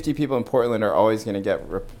if 50 people in Portland are always going to get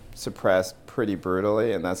suppressed pretty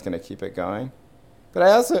brutally, and that's going to keep it going. But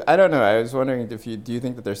I don't know, I was wondering do you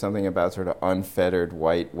think that there's something about sort of unfettered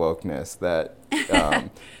white wokeness that,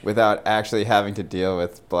 without actually having to deal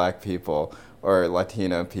with black people or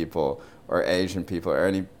Latino people or Asian people or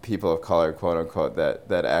any people of color, quote unquote,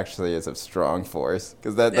 that actually is of strong force?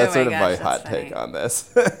 Because that's sort of my hot take on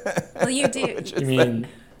this. Well, you do. You mean...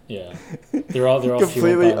 Yeah, they're all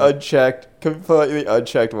completely unchecked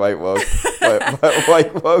white woke,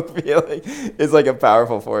 white woke feeling is like a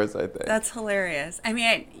powerful force. I think that's hilarious. I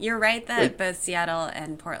mean, you're right that both Seattle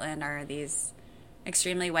and Portland are these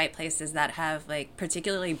extremely white places that have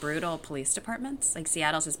particularly brutal police departments. Like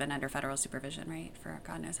Seattle's has been under federal supervision, right, for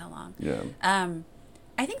God knows how long. Yeah.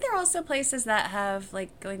 I think there are also places that have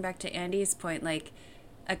going back to Andy's point,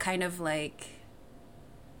 a kind of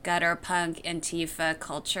gutter punk Antifa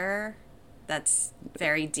culture that's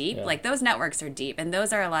very deep. Yeah. Those networks are deep, and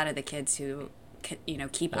those are a lot of the kids who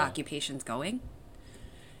keep occupations going.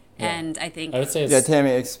 Yeah. And I think I would say Tammy,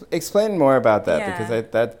 explain more about that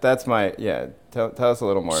because that's my tell us a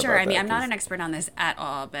little more. Sure, about I mean that, I'm not an expert on this at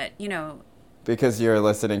all, but because you're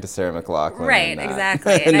listening to Sarah McLachlan, right?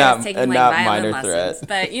 Exactly, and I was taking violin lessons,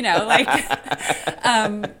 but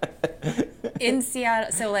in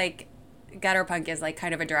Seattle, so gutter punk is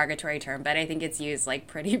kind of a derogatory term, but I think it's used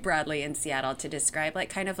pretty broadly in Seattle to describe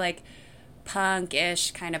kind of punk-ish,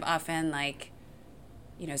 kind of often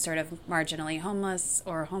sort of marginally homeless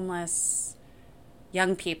or homeless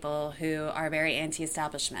young people who are very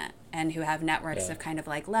anti-establishment and who have networks of kind of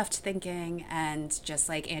left thinking and just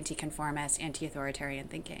anti-conformist, anti-authoritarian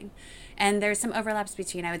thinking. And there's some overlaps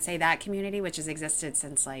between, I would say, that community, which has existed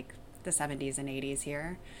since the 70s and 80s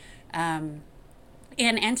here,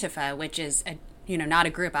 and Antifa, which is not a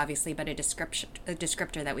group obviously, but a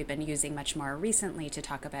descriptor that we've been using much more recently to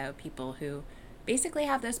talk about people who basically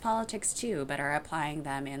have those politics too, but are applying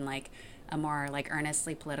them in a more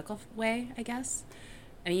earnestly political way, I guess.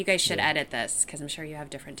 I mean, you guys should edit this because I'm sure you have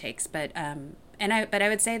different takes, but I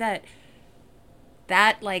would say that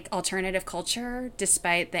alternative culture,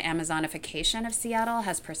 despite the Amazonification of Seattle,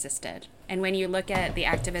 has persisted. And when you look at the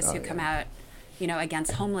activists who come out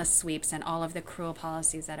against homeless sweeps and all of the cruel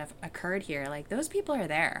policies that have occurred here, those people are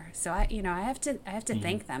there. So I have to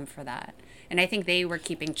thank them for that. And I think they were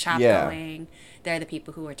keeping CHOP going. They're the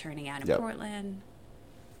people who were turning out in Portland.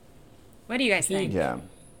 What do you guys think? Yeah.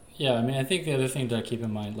 Yeah, I mean, I think the other thing to keep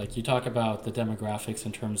in mind, you talk about the demographics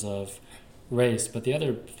in terms of race, but the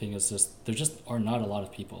other thing is there just are not a lot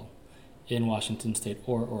of people in Washington State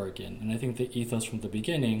or Oregon. And I think the ethos from the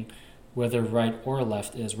beginning, whether right or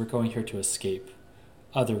left, is we're going here to escape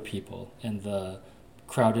other people and the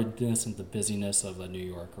crowdedness and the busyness of New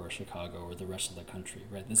York or Chicago or the rest of the country,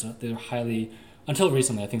 right? They're highly, until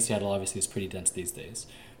recently, I think Seattle obviously is pretty dense these days.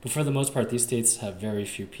 But for the most part, these states have very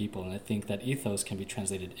few people, and I think that ethos can be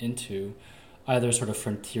translated into either sort of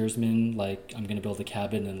frontiersmen, I'm going to build a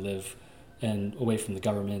cabin and live and away from the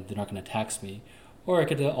government. They're not going to tax me. Or it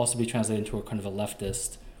could also be translated into a kind of a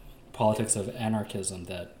leftist politics of anarchism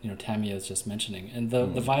that, you know, Tammy is just mentioning. And the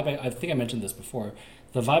vibe, I think I mentioned this before,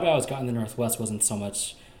 the vibe I always got in the Northwest wasn't so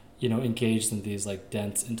much, you know, engaged in these like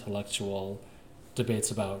dense intellectual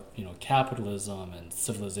debates about, you know, capitalism and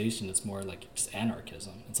civilization. It's more like just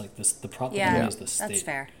anarchism. It's like this, the enemy is the state. That's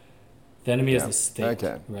fair. The enemy is the state,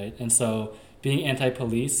 right? And so being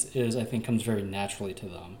anti-police I think comes very naturally to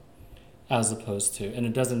them, as opposed to, and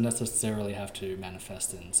it doesn't necessarily have to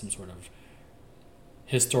manifest in some sort of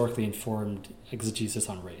historically informed exegesis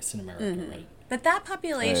on race in America, right? But that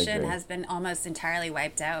population has been almost entirely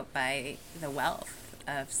wiped out by the wealth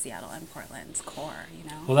of Seattle and Portland's core, you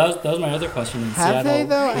know? Well, that was my other question. Have they,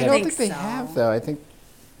 though? I don't think they have, though. I think...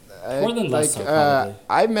 Portland less so, probably.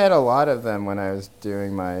 I met a lot of them when I was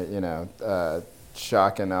doing my, you know,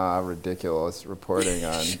 shock and awe, ridiculous reporting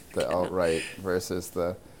on the alt-right versus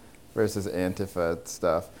Antifa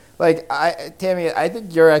stuff. Like, Tammy, I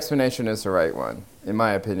think your explanation is the right one, in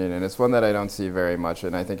my opinion, and it's one that I don't see very much,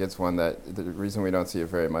 and I think it's one that the reason we don't see it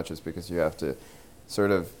very much is because you have to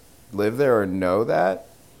sort of live there or know that.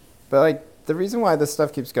 But, like, the reason why this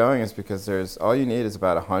stuff keeps going is because all you need is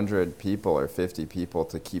about 100 people or 50 people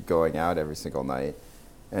to keep going out every single night.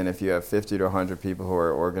 And if you have 50 to 100 people who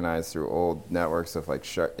are organized through old networks of like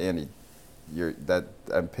Andy,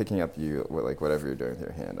 I'm picking up you like whatever you're doing with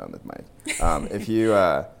your hand on the mic. If you,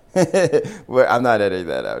 I'm not editing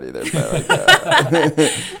that out either. But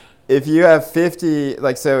like, if you have 50,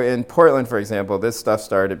 like so in Portland, for example, this stuff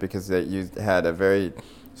started because you had a very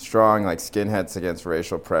strong like skinheads against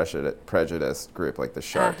racial prejudice group like the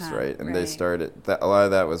Sharks, right? And they started a lot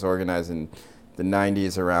of that was organized in the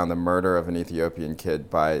 90s around the murder of an Ethiopian kid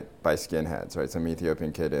by skinheads, right? Some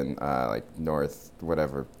Ethiopian kid in like north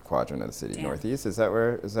whatever quadrant of the city, northeast. Is that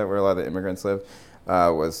where a lot of the immigrants live?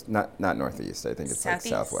 Was not northeast. I think it's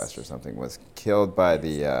southeast. Like southwest or something. Was killed by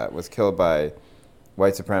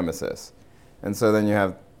white supremacists, and so then you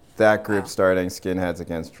have that group starting skinheads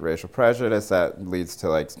against racial prejudice. That leads to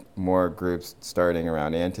like more groups starting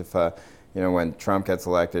around Antifa. You know, when Trump gets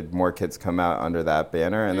elected, more kids come out under that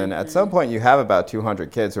banner. And then at some point you have about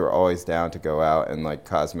 200 kids who are always down to go out and like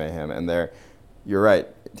cause mayhem. And you're right,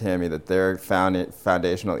 Tammy, that their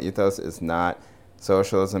foundational ethos is not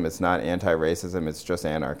socialism, it's not anti-racism, it's just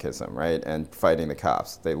anarchism, right? And fighting the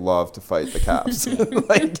cops. They love to fight the cops.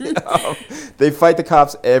 Like, you know, they fight the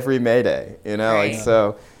cops every May Day, you know? Right. Like,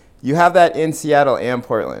 so you have that in Seattle and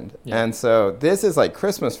Portland. Yeah. And so this is like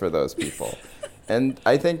Christmas for those people. And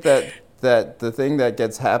I think that the thing that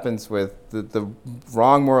happens with the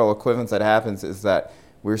wrong moral equivalence that happens is that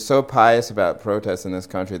we're so pious about protests in this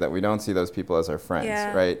country that we don't see those people as our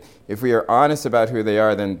friends, right? If we are honest about who they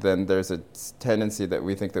are, then there's a tendency that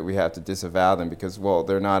we think that we have to disavow them because, well,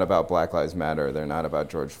 they're not about Black Lives Matter, they're not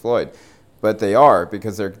about George Floyd. But they are,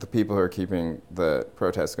 because they're the people who are keeping the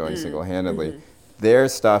protests going single-handedly. Their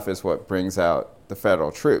stuff is what brings out the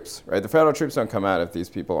federal troops, right? The federal troops don't come out if these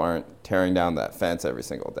people aren't tearing down that fence every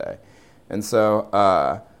single day. And so,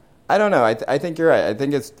 I don't know. I think you're right. I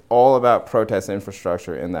think it's all about protest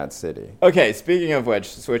infrastructure in that city. Okay, speaking of which,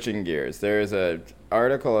 switching gears, there's an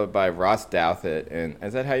article by Ross Douthat, and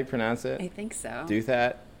is that how you pronounce it? I think so.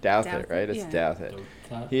 Douthat, right? It's Douthat.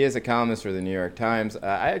 He is a columnist for the New York Times.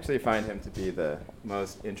 I actually find him to be the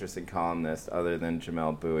most interesting columnist other than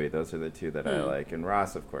Jamelle Bouie. Those are the two that I like. And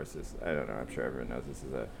Ross, of course, is, I don't know, I'm sure everyone knows this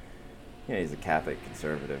is he's a Catholic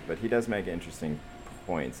conservative, but he does make interesting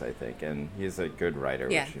points, I think, and he's a good writer,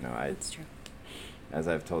 which, you know, that's true. As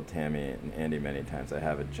I've told Tammy and Andy many times, I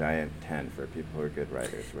have a giant tent for people who are good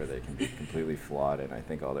writers where they can be completely flawed, and I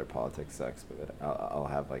think all their politics sucks, but I'll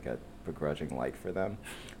have like a begrudging like for them.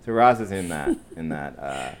 So Ross is in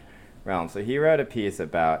that realm. So he wrote a piece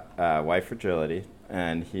about white fragility,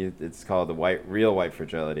 and it's called Real White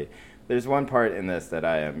Fragility. There's one part in this that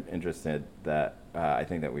I am interested that I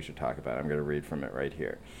think that we should talk about. I'm going to read from it right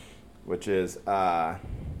here, which is,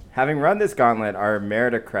 having run this gauntlet, our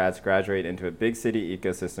meritocrats graduate into a big city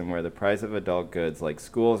ecosystem where the price of adult goods like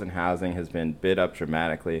schools and housing has been bid up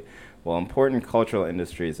dramatically, while important cultural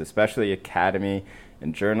industries, especially academy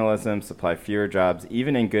and journalism, supply fewer jobs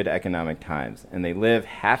even in good economic times. And they live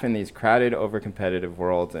half in these crowded, over-competitive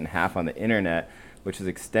worlds and half on the internet, which has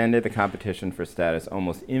extended the competition for status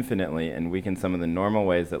almost infinitely and weakened some of the normal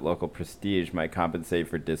ways that local prestige might compensate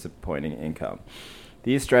for disappointing income.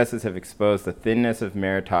 These stresses have exposed the thinness of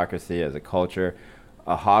meritocracy as a culture,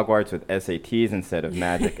 a Hogwarts with SATs instead of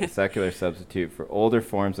magic, a secular substitute for older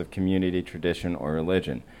forms of community, tradition, or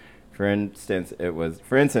religion. For instance, it was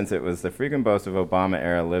the frequent boast of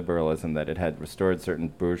Obama-era liberalism that it had restored certain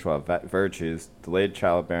bourgeois virtues, delayed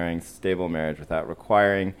childbearing, stable marriage without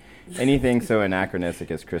requiring anything so anachronistic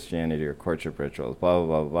as Christianity or courtship rituals, blah,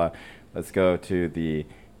 blah, blah, blah. Let's go to the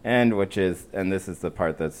end, which is, and this is the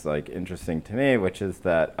part that's like interesting to me, which is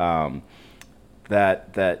that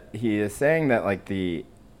that he is saying that like the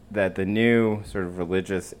new sort of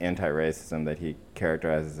religious anti-racism that he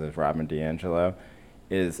characterizes as Robin DiAngelo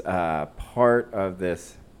is part of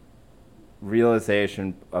this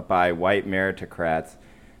realization by white meritocrats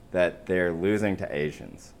that they're losing to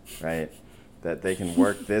Asians, right? That they can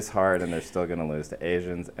work this hard and they're still going to lose to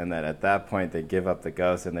Asians, and that at that point they give up the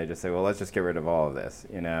ghost and they just say, well, let's just get rid of all of this,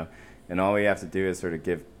 you know? And all we have to do is sort of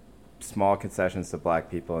give small concessions to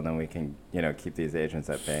black people, and then we can, you know, keep these Asians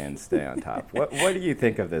at bay and stay on top. What do you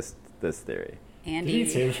think of this theory? Andy, Did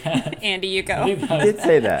he say that? Andy, you go. He did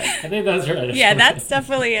say that. I think that's right. Yeah, that's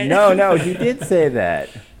definitely it. No, he did say that.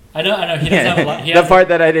 I know. He does have a lot. The part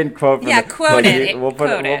that I didn't quote. Quote it. We'll put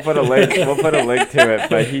a link. We'll put a link to it.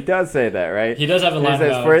 But he does say that, right? He does have a line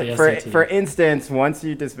about the SAT. For instance, once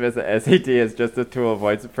you dismiss the SAT as just a tool of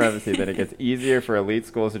white supremacy, then it gets easier for elite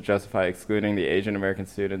schools to justify excluding the Asian American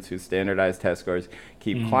students whose standardized test scores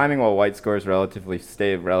keep climbing while white scores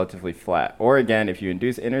stay relatively flat. Or again, if you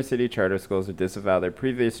induce inner city charter schools to disavow their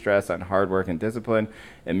previous stress on hard work and discipline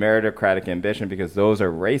and meritocratic ambition because those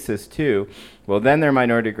are racist too, well, then their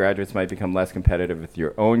minority graduates might become less competitive with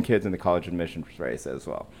your own kids in the college admissions race as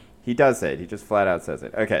well. He does say it. He just flat out says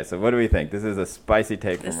it. Okay, so what do we think? This is a spicy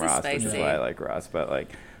take from Ross, which is why I like Ross. But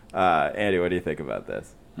like, Andy, what do you think about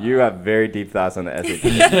this? You have very deep thoughts on the SAT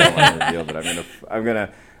that I don't want to reveal, but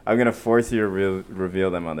I'm gonna force you to reveal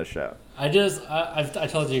them on the show. I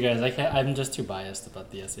told you guys I'm just too biased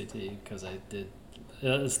about the SAT because I did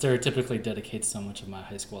stereotypically dedicate so much of my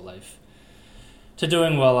high school life to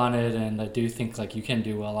doing well on it, and I do think like you can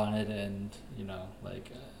do well on it, and you know,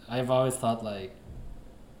 like I've always thought like,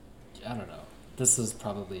 I don't know, this is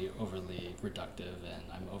probably overly reductive and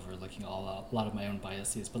I'm overlooking a lot of my own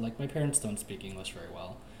biases, but like my parents don't speak English very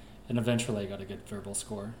well, and eventually I got a good verbal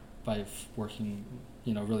score by working,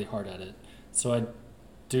 you know, really hard at it. So I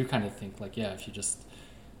do kind of think like, yeah, if you just,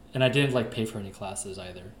 and I didn't like pay for any classes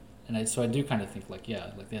either, and so I do kind of think like,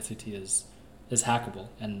 yeah, like the SAT is hackable,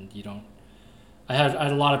 and you don't. I had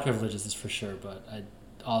a lot of privileges, this for sure, but I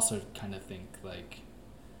also kind of think like,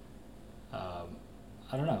 I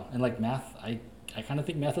don't know, and like math, I kind of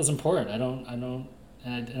think math is important. I don't,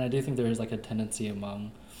 and I do think there is like a tendency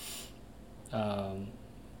among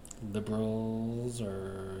liberals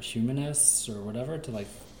or humanists or whatever to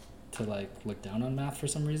look down on math for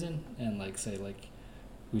some reason and like say like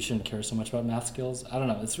we shouldn't care so much about math skills. I don't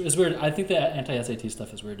know. It's weird. I think the anti-SAT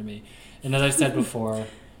stuff is weird to me. And as I said before,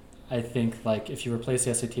 I think like if you replace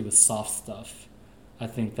the SAT with soft stuff, I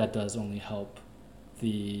think that does only help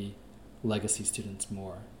the legacy students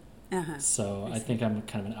more. Uh-huh. So I think I'm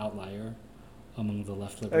kind of an outlier among the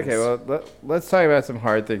left liberals. Okay, well, let's talk about some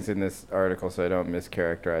hard things in this article so I don't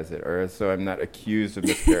mischaracterize it, or so I'm not accused of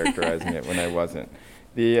mischaracterizing it when I wasn't.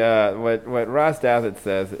 What Ross Douthat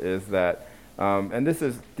says is that, and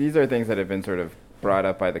these are things that have been sort of brought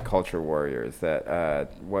up by the culture warriors, that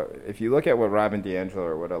if you look at what Robin DiAngelo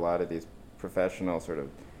or what a lot of these professional sort of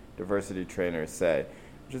diversity trainers say,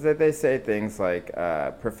 which is that they say things like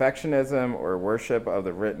perfectionism or worship of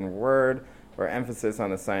the written word or emphasis on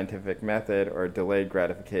the scientific method or delayed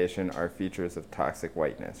gratification are features of toxic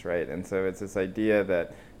whiteness, right? And so it's this idea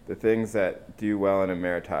that the things that do well in a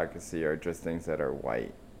meritocracy are just things that are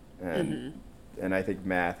white. And and I think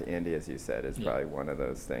math, Andy, as you said, is probably one of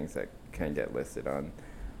those things that can get listed on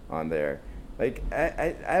there. Like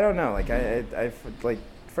I don't know. Like I like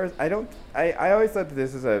first I always thought that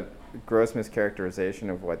this is a gross mischaracterization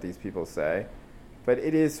of what these people say, but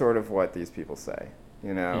it is sort of what these people say,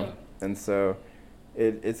 you know. Yeah. And so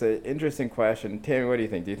it's an interesting question. Tammy, what do you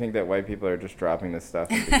think? Do you think that white people are just dropping this stuff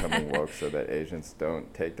and becoming woke so that Asians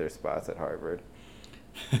don't take their spots at Harvard?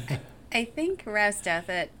 I think Ross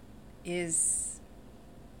Douthat he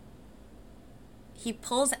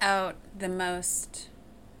pulls out the most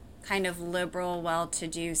kind of liberal,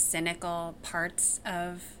 well-to-do, cynical parts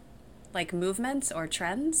of like movements or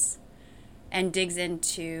trends and digs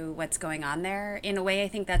into what's going on there. In a way, I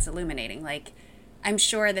think that's illuminating. Like, I'm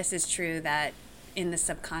sure this is true that in the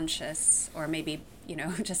subconscious, or maybe, you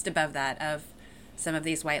know, just above that, of some of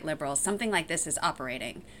these white liberals, something like this is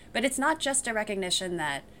operating. But it's not just a recognition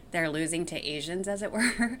that they're losing to Asians, as it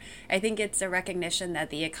were. I think it's a recognition that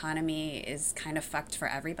the economy is kind of fucked for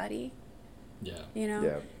everybody. Yeah. You know?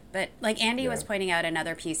 Yeah. But like Andy was pointing out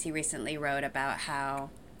another piece he recently wrote about how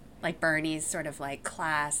like Bernie's sort of like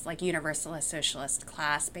class, like universalist socialist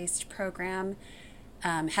class-based program,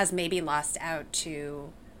 has maybe lost out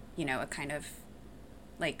to, a kind of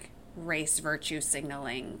like race virtue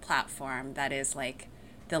signaling platform that is like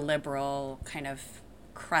the liberal kind of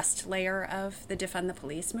crust layer of the defund the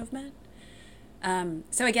police movement.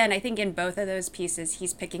 So again, I think in both of those pieces,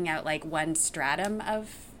 he's picking out like one stratum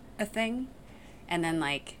of a thing and then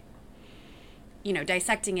like,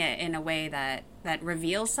 dissecting it in a way that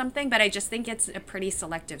reveals something. But I just think it's a pretty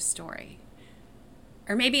selective story.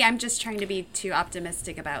 Or maybe I'm just trying to be too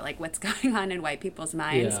optimistic about like what's going on in white people's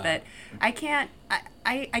minds. Yeah. But I can't,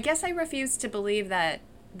 I guess I refuse to believe that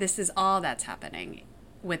this is all that's happening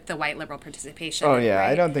with the white liberal participation. Oh, yeah,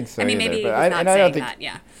 right? I don't think so maybe either. he's not saying that,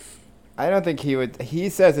 yeah. I don't think he would. He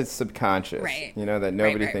says it's subconscious, right. That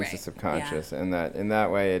nobody thinks it's subconscious, and that in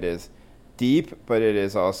that way it is deep, but it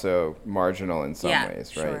is also marginal in some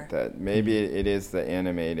ways, right? Sure. That maybe it is the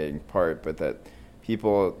animating part, but that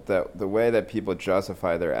the way that people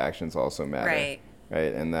justify their actions also matter,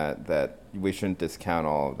 right? And that we shouldn't discount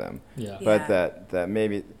all of them, but that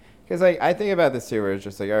maybe. Because I think about this too, where it's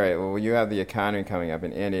just like, all right, well, you have the economy coming up,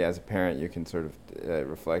 and Andy, as a parent, you can sort of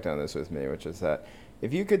reflect on this with me, which is that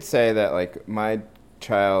if you could say that, like, my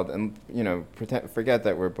child, and forget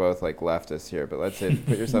that we're both like leftists here, but let's say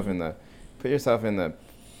put yourself in the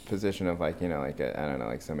position of like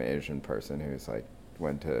like some Asian person who's like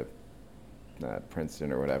went to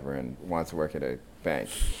Princeton or whatever and wants to work at a bank,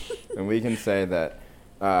 and we can say that.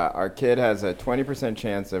 Our kid has a 20%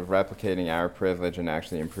 chance of replicating our privilege and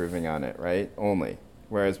actually improving on it, right? Only.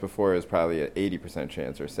 Whereas before it was probably an 80%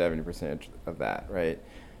 chance or 70% of that, right?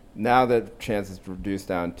 Now the chance is reduced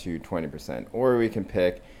down to 20%. Or we can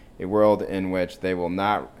pick a world in which they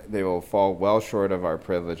will fall well short of our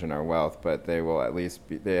privilege and our wealth, but they will at least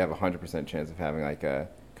they have a 100% chance of having like a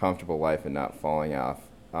comfortable life and not falling out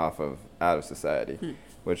of society,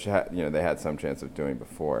 which they had some chance of doing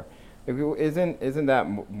before. Isn't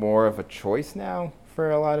that more of a choice now for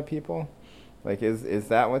a lot of people? Like, is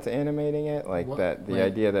that what's animating it? Like the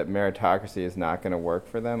idea that meritocracy is not going to work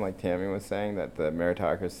for them, like Tammy was saying, that the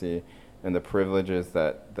meritocracy and the privileges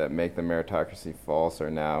that make the meritocracy false are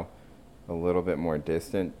now a little bit more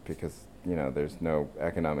distant because there's no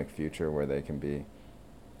economic future where they can be,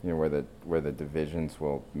 where the divisions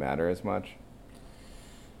will matter as much.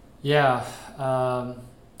 Yeah.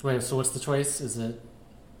 Wait. So what's the choice? Is it?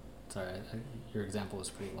 Sorry, your example was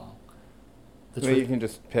pretty long. You can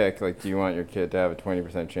just pick, like, do you want your kid to have a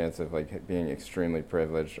 20% chance of, like, being extremely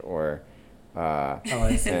privileged or...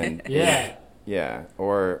 I see.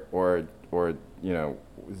 Or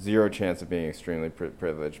 0 chance of being extremely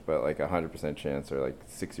privileged, but, like, 100% chance or, like,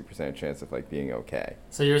 60% chance of, like, being okay.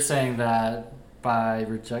 So you're saying that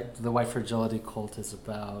the white fragility cult is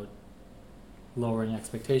about lowering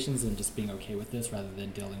expectations and just being okay with this rather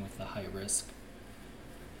than dealing with the high risk...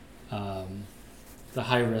 the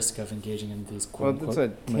high risk of engaging in these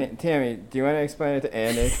Tammy, do you want to explain it to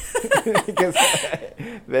Andy? Because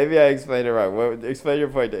maybe I explained it wrong. Explain your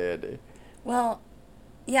point to Andy. Well,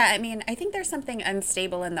 yeah, I mean, I think there's something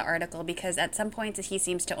unstable in the article because at some points he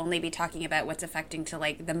seems to only be talking about what's affecting to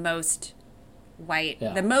like the most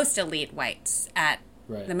elite whites at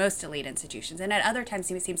the most elite institutions. And at other times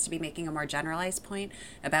he seems to be making a more generalized point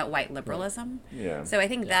about white liberalism. Right. Yeah. So I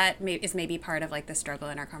think that is maybe part of like the struggle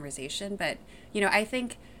in our conversation. But, I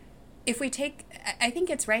think I think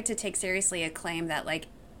it's right to take seriously a claim that like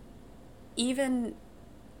even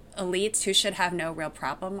elites who should have no real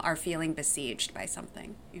problem are feeling besieged by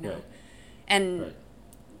something, Right. And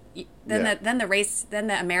then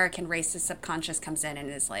the American racist subconscious comes in and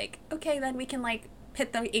is like, okay, then we can like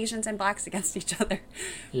pit the Asians and blacks against each other.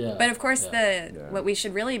 Yeah. But of course what we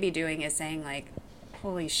should really be doing is saying like,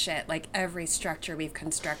 holy shit, like every structure we've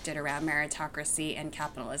constructed around meritocracy and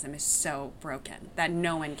capitalism is so broken that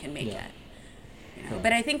no one can make it.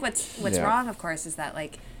 But I think what's wrong, of course, is that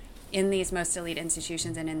like in these most elite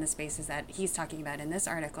institutions and in the spaces that he's talking about in this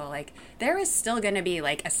article, like there is still going to be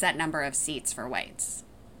like a set number of seats for whites.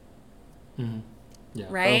 Mm-hmm. Yeah.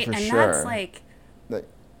 Right? Oh, for and sure. that's like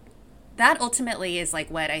that ultimately is like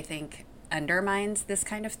what I think undermines this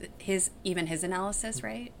kind of his analysis,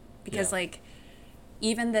 right? Because like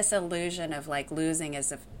even this illusion of like losing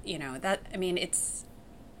as if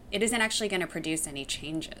it isn't actually going to produce any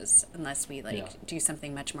changes unless we do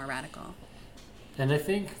something much more radical. And I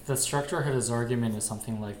think the structure of his argument is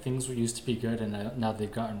something like things used to be good and now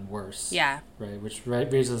they've gotten worse. Yeah. Right, which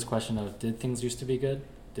raises this question of did things used to be good?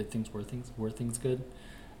 Were things good?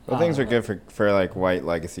 Well, things are good for like white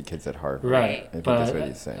legacy kids at Harvard. Right. I think but that's what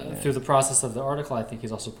he's saying. Through the process of the article, I think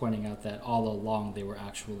he's also pointing out that all along they were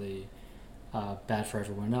actually bad for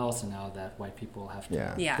everyone else, and now that white people have to,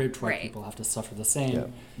 white right. people have to suffer the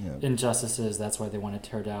same injustices, that's why they want to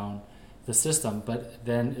tear down the system. But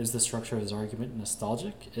then is the structure of his argument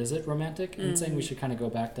nostalgic? Is it romantic in saying we should kind of go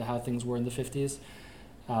back to how things were in the 50s?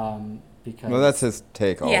 Because that's his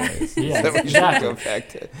take always. Yeah, so we exactly. should go back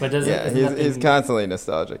to. But he's constantly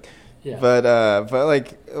nostalgic. Yeah.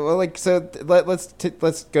 So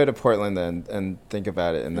let's go to Portland then and think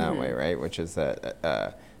about it in that way, right? Which is that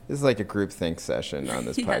this is like a group think session on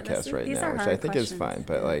this podcast right now, which I think is fine.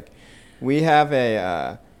 But like, we have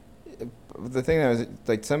the thing that was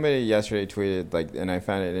like somebody yesterday tweeted like, and I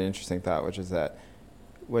found it an interesting thought, which is that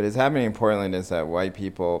what is happening in Portland is that white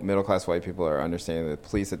people, middle-class white people, are understanding that the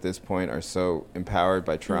police at this point are so empowered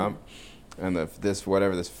by Trump, and this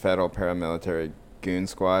federal paramilitary goon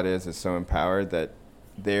squad is so empowered that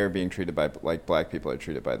they're being treated by like black people are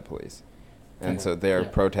treated by the police, and so they're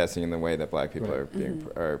protesting in the way that black people are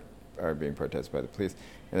being protested by the police,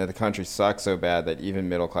 and that the country sucks so bad that even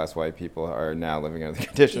middle-class white people are now living under the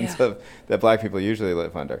conditions that black people usually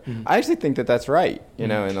live under. I actually think that that's right,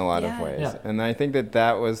 in a lot of ways, and I think that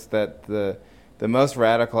the most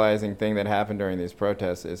radicalizing thing that happened during these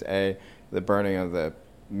protests is the burning of the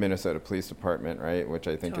Minnesota Police Department, right, which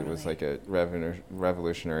I think it was like a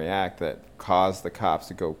revolutionary act that caused the cops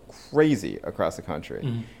to go crazy across the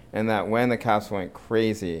country, and that when the cops went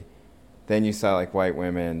crazy, then you saw like white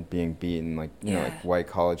women being beaten, like like white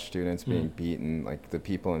college students being beaten, like the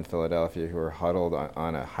people in Philadelphia who were huddled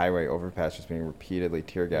on a highway overpass just being repeatedly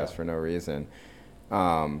tear gassed for no reason.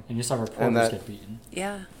 And you saw reporters get beaten.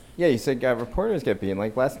 Yeah, you said reporters get beaten.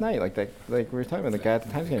 Like last night, like we were talking about the guy at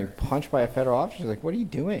the Times getting punched by a federal officer. Like, what are you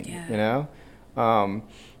doing?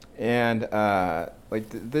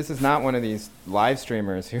 This is not one of these live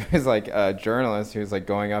streamers who is like a journalist who's like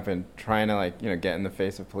going up and trying to get in the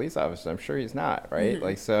face of police officers. I'm sure he's not, right?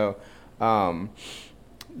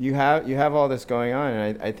 You have all this going on,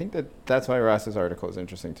 and I think that's why Ross's article is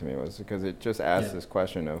interesting to me, was because it just asks this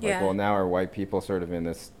question of now are white people sort of in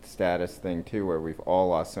this status thing too, where we've all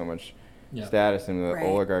lost so much status, and the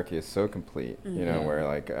oligarchy is so complete, where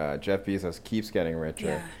like Jeff Bezos keeps getting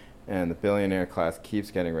richer, and the billionaire class keeps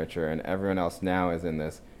getting richer, and everyone else now is in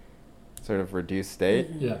this sort of reduced state.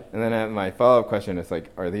 And then my follow-up question is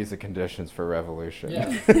like, are these the conditions for revolution?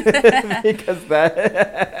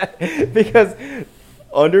 because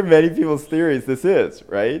under many people's theories, this is,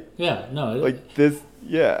 right? This.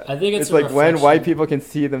 Yeah, I think it's like when white people can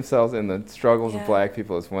see themselves in the struggles of black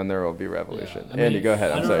people is when there will be revolution. Andy, go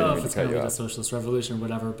ahead. I'm sorry. I don't know if it's going to be the socialist revolution or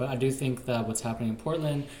whatever, but I do think that what's happening in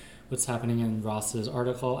Portland, what's happening in Ross's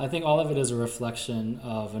article, I think all of it is a reflection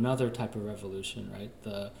of another type of revolution, right?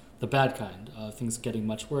 The bad kind, things getting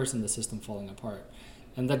much worse and the system falling apart.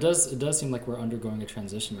 And it does seem like we're undergoing a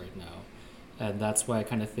transition right now. And that's why I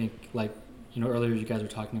kind of think, like, earlier you guys were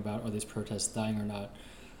talking about, are these protests dying or not?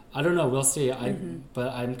 I don't know. We'll see.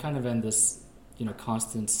 But I'm kind of in this,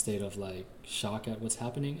 constant state of like shock at what's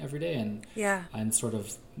happening every day, and I'm sort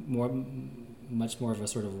of much more of a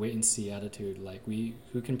sort of wait and see attitude. Like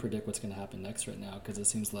who can predict what's going to happen next right now? Because it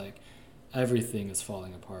seems like everything is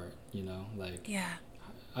falling apart.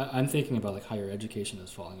 I'm thinking about like higher education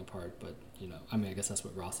is falling apart, but I guess that's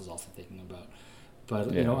what Ross is also thinking about. But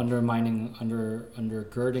undergirding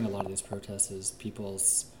a lot of these protests is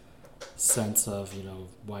people's sense of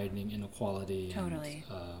widening inequality,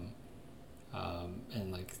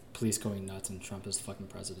 and like police going nuts and Trump is fucking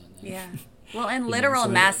president. And literal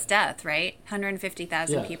mass death, right?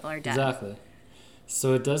 150,000 people are dead. Exactly.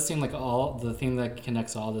 So it does seem like the thing that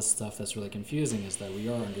connects all this stuff that's really confusing is that we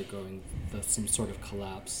are undergoing some sort of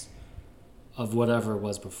collapse of whatever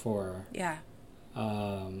was before.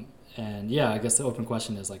 And I guess the open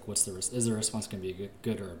question is like, is the response going to be a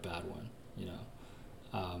good or a bad one?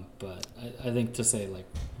 But I think to say like,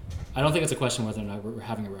 I don't think it's a question whether or not we're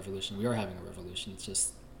having a revolution. We are having a revolution. It's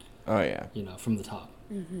just, from the top.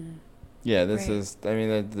 Yeah, this is. I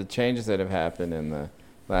mean, the changes that have happened in the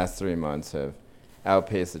last 3 months have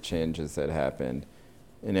outpaced the changes that happened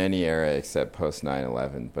in any era except post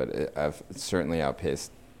 9/11. But I've certainly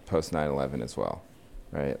outpaced post 9/11 as well,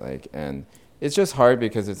 right? Like, and it's just hard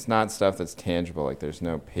because it's not stuff that's tangible. Like, there's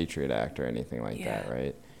no Patriot Act or anything like that,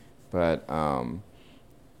 right? But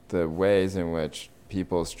the ways in which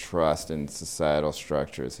people's trust in societal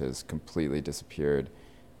structures has completely disappeared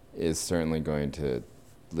is certainly going to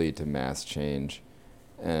lead to mass change.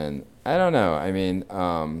 And I don't know. I mean,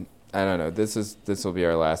 I don't know. This will be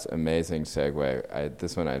our last amazing segue.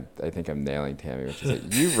 This one I think I'm nailing, Tammy, which is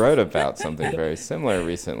that you wrote about something very similar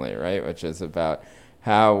recently, right? Which is about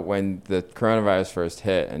how when the coronavirus first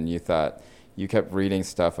hit and you thought, you kept reading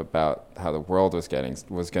stuff about how the world was going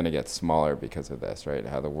to get smaller because of this, right?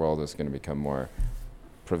 How the world was going to become more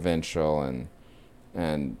provincial and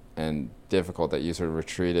difficult, that you sort of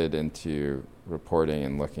retreated into reporting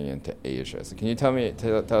and looking into Asia. So can you tell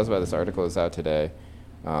us about this article that's out today,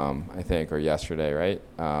 I think, or yesterday, right?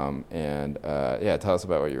 Tell us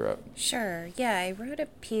about what you wrote. Sure. Yeah, I wrote a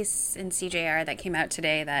piece in CJR that came out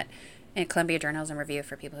today, that in Columbia Journalism Review,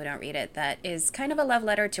 for people who don't read it, that is kind of a love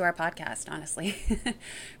letter to our podcast, honestly,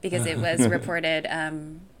 because it was reported.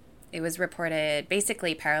 It was reported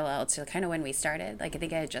basically parallel to kind of when we started. Like, I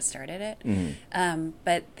think I had just started it. Mm-hmm.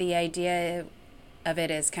 But the idea of it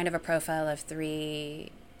is kind of a profile of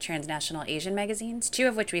 3 transnational Asian magazines, 2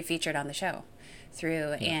 of which we featured on the show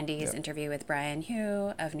through Andy's interview with Brian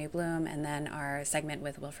Hu of New Bloom, and then our segment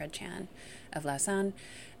with Wilfred Chan of Lausanne.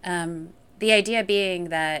 The idea being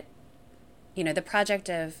that, you know, the project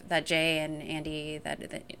of that Jay and Andy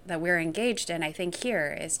that we're engaged in, I think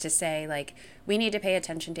here, is to say, like, we need to pay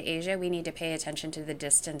attention to Asia. We need to pay attention to the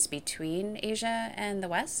distance between Asia and the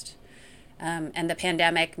West. And the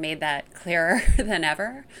pandemic made that clearer than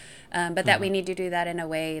ever. But that we need to do that in a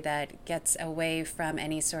way that gets away from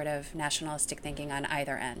any sort of nationalistic thinking on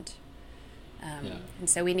either end. And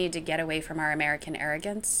so we need to get away from our American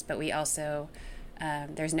arrogance, but we also...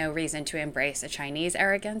 there's no reason to embrace a Chinese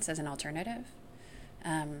arrogance as an alternative.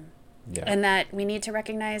 And that we need to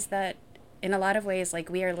recognize that in a lot of ways, like,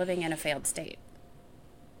 we are living in a failed state.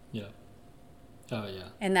 Yeah. Oh, yeah.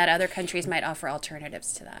 And that other countries might offer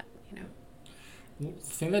alternatives to that, you know. The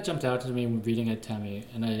thing that jumped out to me when reading it, Tammy,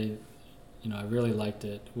 and I really liked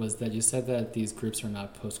it, was that you said that these groups are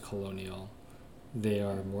not post-colonial. They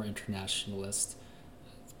are more internationalist.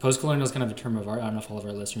 Post-colonial is kind of a term of art. I don't know if all of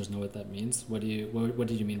our listeners know what that means. What did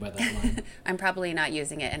you mean by that line? I'm probably not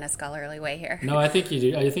using it in a scholarly way here. No, I think you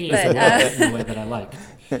do. I think you said it in a way that I like.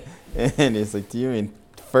 And he's like, do you mean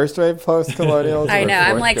first-rate post-colonials? I know.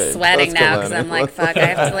 I'm like sweating now because I'm like, fuck, I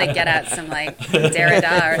have to like get out some like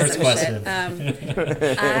Derrida or First some question.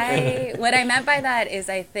 Shit. What I meant by that is,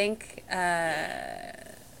 I think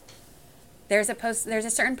there's a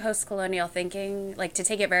certain post-colonial thinking, like, to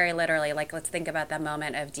take it very literally, like, let's think about that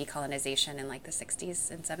moment of decolonization in like the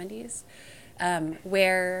 60s and 70s,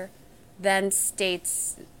 where then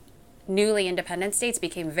newly independent states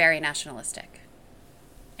became very nationalistic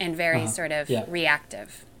and very sort of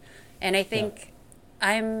reactive. And I think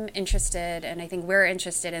I'm interested, and I think we're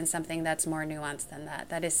interested in something that's more nuanced than that.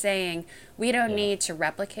 That is saying, we don't need to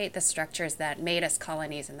replicate the structures that made us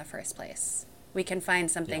colonies in the first place. We can find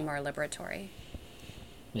something more liberatory.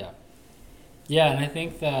 Yeah, and I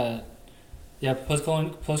think that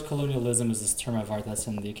post-colonialism is this term of art that's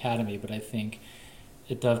in the academy, but I think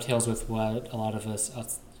it dovetails with what a lot of us,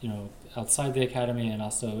 outside the academy, and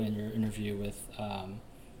also in your interview with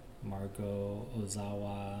Margot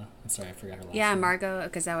Ozawa. I'm sorry, I forgot her last name. Yeah, Margot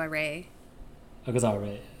Okazawa-Ray.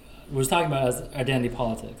 Was talking about as identity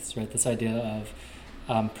politics, right? This idea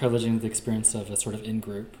of privileging the experience of a sort of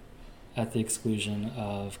in-group at the exclusion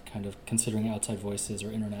of kind of considering outside voices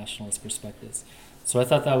or internationalist perspectives. So I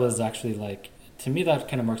thought that was actually, like, to me, that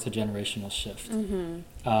kind of marks a generational shift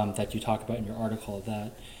that you talk about in your article,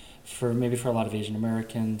 that for a lot of Asian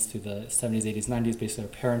Americans through the 70s, 80s, 90s, basically our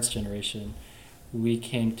parents' generation, they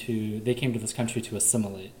came to this country to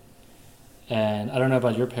assimilate. And I don't know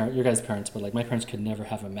about your guys' parents, but like my parents could never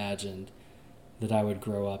have imagined that I would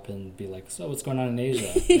grow up and be like, so what's going on in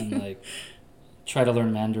Asia? And like try to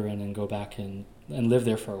learn Mandarin and go back and live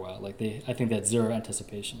there for a while. Like I think they had zero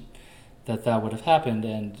anticipation that would have happened.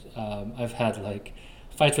 And I've had like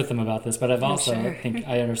fights with them about this, but I've also think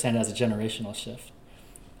I understand it as a generational shift,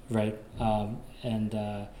 right? I think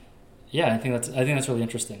that's really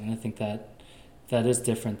interesting, and I think that is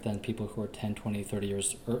different than people who are 10, 20, 30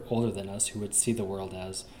 years older than us, who would see the world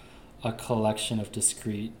as a collection of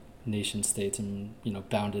discrete nation states and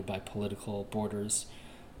bounded by political borders,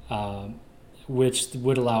 which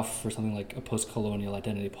would allow for something like a post-colonial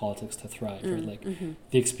identity politics to thrive. Right? Like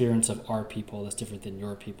the experience of our people is different than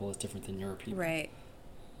your people is different than your people. Right.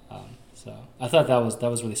 So I thought that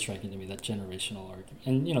was really striking to me, that generational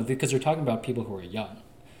argument, and because you're talking about people who are young.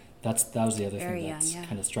 That was the other thing that's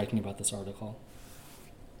kind of striking about this article.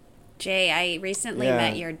 Jay, I recently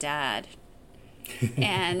met your dad.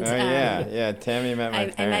 And Tammy met my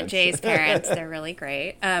parents. I met Jay's parents. They're really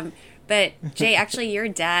great. But Jay, actually, your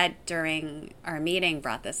dad during our meeting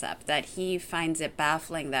brought this up, that he finds it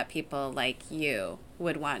baffling that people like you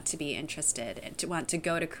would want to be interested, to want to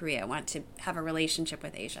go to Korea, want to have a relationship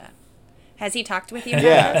with Asia. Has he talked with you?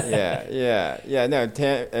 About Yeah. No,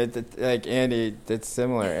 like Andy, it's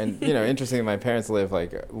similar, and interesting. My parents live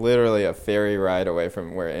like literally a ferry ride away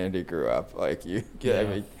from where Andy grew up. Like I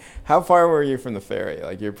mean, how far were you from the ferry?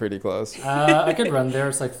 Like you're pretty close. I could run there.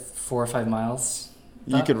 It's like 4 or 5 miles.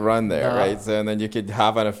 You could run there, right? So and then you could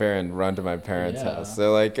hop on a ferry and run to my parents' house.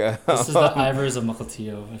 So like, this is the Ivors of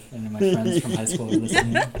Mukilteo. If any of my friends from high school are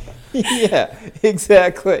listening. Yeah,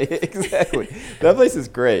 exactly. That place is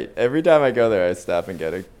great. Every time I go there, I stop and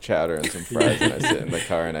get a chowder and some fries, and I sit in the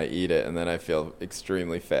car and I eat it, and then I feel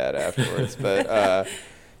extremely fat afterwards. But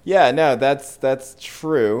yeah, no, that's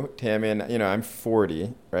true, Tammy. And I'm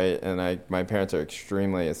 40, right? And my parents are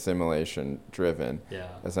extremely assimilation driven,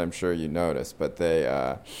 as I'm sure you noticed. But they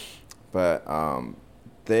are.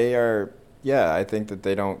 Yeah, I think that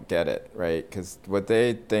they don't get it, right? Because what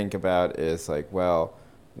they think about is like, well,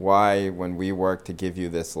 why when we work to give you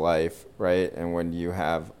this life, right? And when you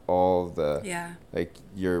have all the like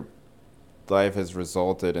your life has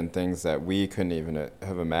resulted in things that we couldn't even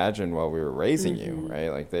have imagined while we were raising you, right?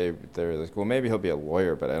 Like they're like, well, maybe he'll be a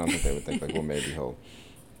lawyer, but I don't think they would think like, well, maybe he'll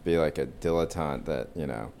be like a dilettante that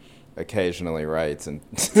occasionally writes and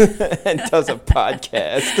and does a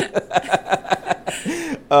podcast.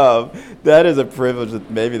 That is a privilege that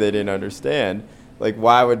maybe they didn't understand. Like,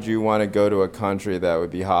 why would you want to go to a country that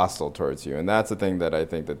would be hostile towards you? And that's the thing that I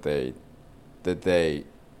think that they're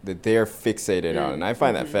fixated on. And I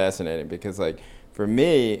find that fascinating because, like, for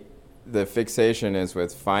me, the fixation is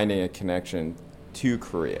with finding a connection to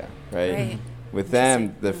Korea, right? With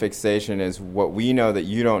them, the fixation is what we know that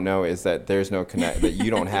you don't know is that there's no that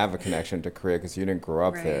you don't have a connection to Korea because you didn't grow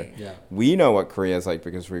up there. Yeah. We know what Korea is like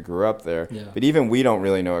because we grew up there, but even we don't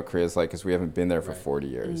really know what Korea is like because we haven't been there for 40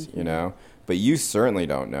 years, But you certainly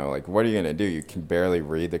don't know. Like, what are you going to do? You can barely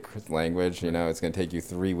read the language, It's going to take you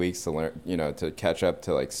 3 weeks to learn, to catch up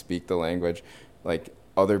to, like, speak the language. Like,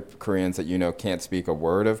 other Koreans that can't speak a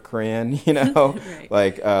word of Korean,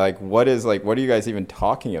 Like what are you guys even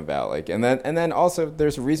talking about? Like, and then also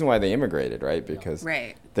there's a reason why they immigrated, right? Because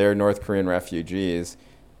they're North Korean refugees.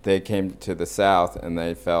 They came to the South and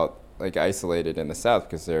they felt like isolated in the South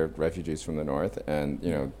because they're refugees from the North. And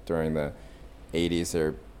during the 80s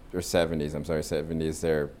or 70s,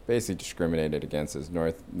 they're basically discriminated against as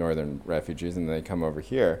northern refugees, and they come over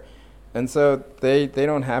here. And so they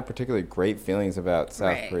don't have particularly great feelings about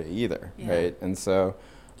South Korea either, right? And so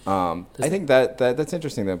I think that's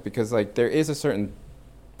interesting, though, because like there is a certain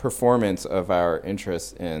performance of our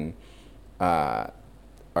interest in our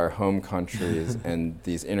home countries and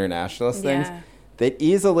these internationalist things that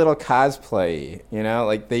is a little cosplay,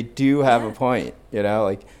 like they do have a point,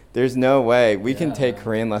 like there's no way we can take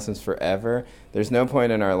Korean lessons forever. There's no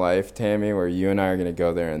point in our life, Tammy, where you and I are going to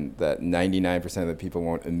go there and that 99% of the people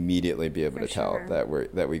won't immediately be able to tell that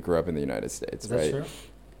we grew up in the United States, right? Is that true?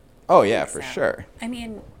 Oh yeah, for sure. I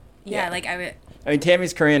mean, like I mean,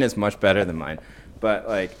 Tammy's Korean is much better than mine, but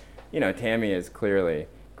like, Tammy is clearly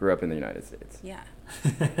grew up in the United States. Yeah.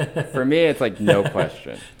 For me, it's like no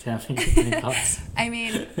question. Tammy, any thoughts? I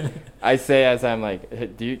mean, I say as I'm like,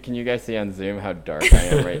 can you guys see on Zoom how dark I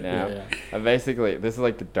am right now? I'm basically, this is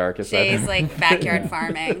like the darkest I've Jay's like backyard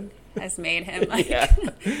farming has made him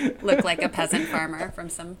like look like a peasant farmer from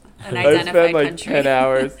some unidentified country. I spend like country. 10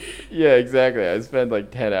 hours. Yeah, exactly. I spend like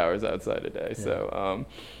 10 hours outside a day. So,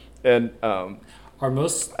 are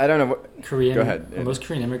most I don't know Korean go ahead. Are most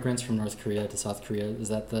Korean immigrants from North Korea to South Korea? Is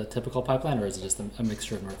that the typical pipeline, or is it just a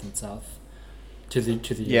mixture of North and South to the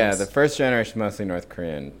US? Yeah, the first generation mostly North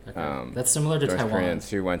Korean. Okay. That's similar to North Taiwan.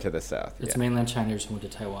 Koreans who went to the South. It's mainland Chinese who went to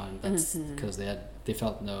Taiwan. That's because they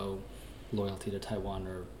felt no loyalty to Taiwan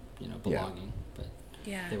or belonging. But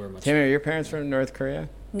they were much. Tammy, are your parents from North Korea?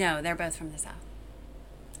 No, they're both from the South.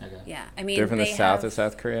 Okay. Yeah, I mean they're from the South of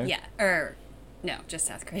South Korea. Yeah, no, just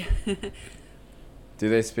South Korea. Do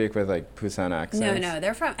they speak with like Busan accents? No,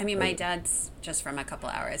 they're from. I mean, my dad's just from a couple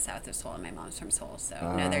hours south of Seoul, and my mom's from Seoul. So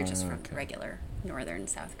no, they're just from regular northern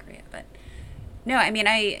South Korea. But no, I mean,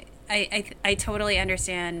 I totally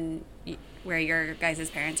understand where your guys'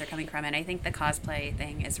 parents are coming from, and I think the cosplay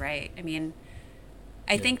thing is right. I mean,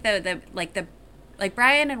 I think the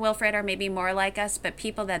Brian and Wilfred are maybe more like us, but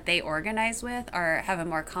people that they organize with have a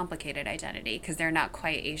more complicated identity because they're not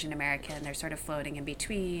quite Asian American. They're sort of floating in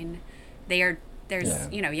between. There's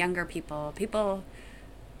younger people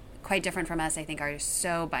quite different from us, I think, are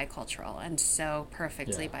so bicultural and so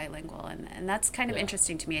perfectly bilingual, and that's kind of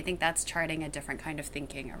interesting to me. I think that's charting a different kind of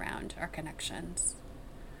thinking around our connections.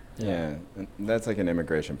 Yeah, that's like an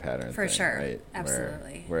immigration pattern for thing, sure, right?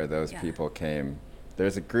 Absolutely. Where those people came.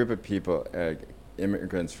 There's a group of people,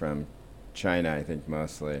 immigrants from China, I think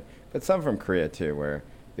mostly, but some from Korea too, where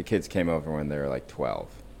the kids came over when they were like 12,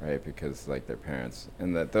 right? Because like their parents,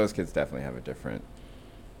 and that those kids definitely have a different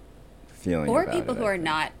feeling. Or about people it, who I are think.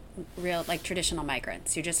 not real, like traditional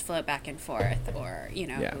migrants who just float back and forth, or who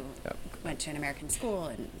went to an American school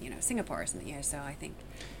in Singapore or something. So I think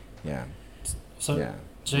So yeah,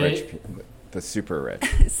 Jay, rich people, the super rich.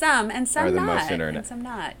 some and some Are the not, most and some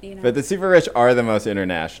not. But the super rich are the most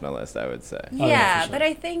internationalist, I would say. Yeah, for sure. but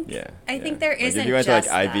I think there like isn't if you went to like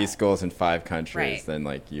just IB that. schools in 5 countries, Right. then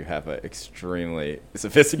like you have an extremely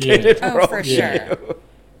sophisticated Oh, world for view. sure.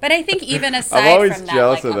 But I think even aside always from that,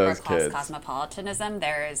 jealous like of those upper class kids. cosmopolitanism,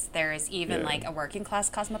 there is even like a working class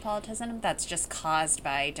cosmopolitanism that's just caused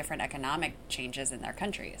by different economic changes in their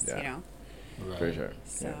countries. Yeah. right. For sure.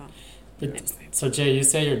 So So Jay, you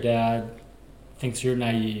say your dad thinks you're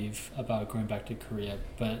naive about going back to Korea,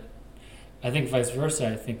 but I think vice versa.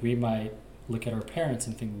 I think we might look at our parents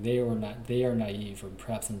and think they are naive or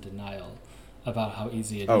perhaps in denial about how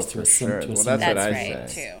easy it is to for sure. assimilate. Well, that's what that's I right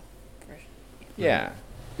say. too. Yeah, And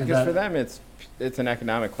because that- for them it's an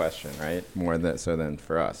economic question, right? More than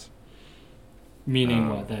for us. Meaning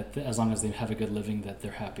what? That as long as they have a good living, that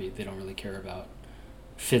they're happy. They don't really care about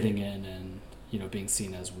fitting in and being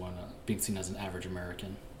seen as an average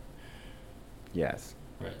American. Yes.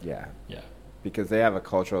 Right. Yeah. Yeah. Because they have a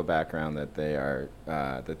cultural background that they are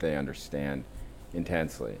that they understand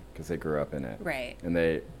intensely because they grew up in it. Right. And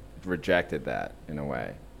they rejected that in a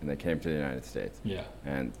way, and they came to the United States. Yeah.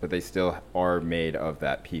 But they still are made of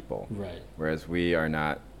that people. Right. Whereas we are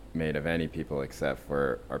not made of any people except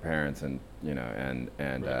for our parents and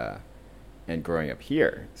Right. And growing up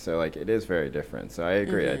here. So like it is very different. So I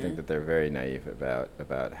agree. I Mm-hmm. think that they're very naive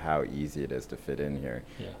about how easy it is to fit in here.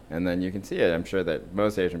 Yeah. And then you can see it. I'm sure that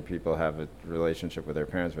most Asian people have a relationship with their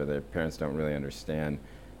parents where their parents don't really understand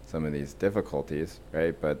some of these difficulties,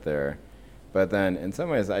 right? But then in some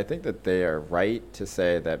ways I think that they are right to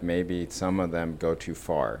say that maybe some of them go too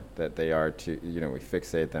far, that they are too, we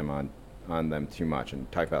fixate them on them too much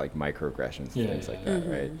and talk about like microaggressions and things like that,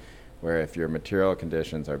 right? Where if your material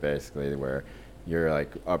conditions are basically where you're like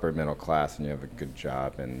upper middle class and you have a good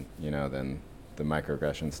job and then the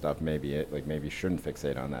microaggression stuff maybe you shouldn't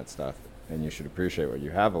fixate on that stuff and you should appreciate what you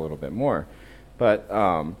have a little bit more. But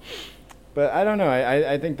I don't know.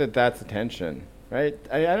 I think that that's the tension, right?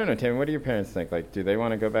 I don't know, Tammy, what do your parents think? Like, do they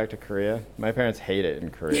want to go back to Korea? My parents hate it in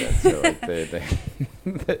Korea, so like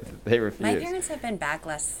they refuse. My parents have been back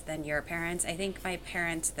less than your parents. I think my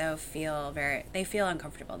parents, though, feel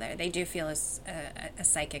uncomfortable there. They do feel a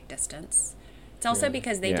psychic distance. It's also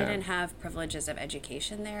because they didn't have privileges of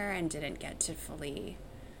education there and didn't get to fully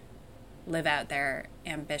live out their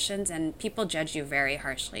ambitions. And people judge you very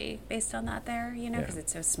harshly based on that there, because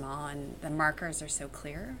it's so small and the markers are so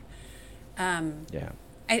clear. I was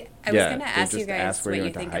going to ask you guys what you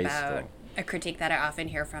think about a critique that I often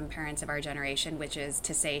hear from parents of our generation, which is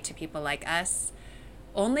to say to people like us,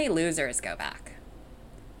 only losers go back.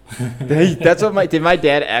 That's what did my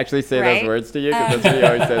dad actually say Right? those words to you? Because that's what he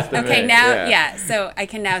always says to me. Okay, now, so I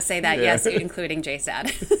can now say that, yes, including Jay's dad.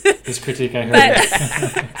 This critique I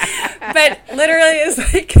heard. But literally it's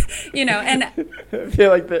like, and I feel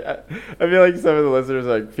like some of the listeners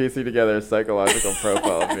are like piecing together a psychological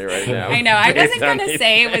profile of me right now. I know, I wasn't based on going to these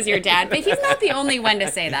say it was your dad, but he's not the only one to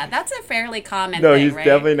say that. That's a fairly common No, thing, he's right?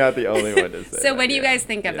 definitely not the only one to say So that. what do you guys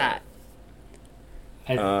think of that?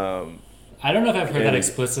 I don't know if I've heard that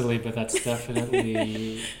explicitly, but that's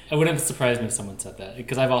definitely. It wouldn't surprise me if someone said that,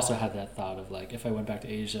 because I've also had that thought of like, if I went back to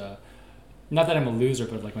Asia, not that I'm a loser,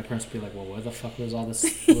 but like my parents would be like, well, what the fuck was all this?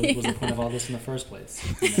 What was the point of all this in the first place?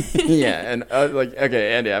 Yeah, and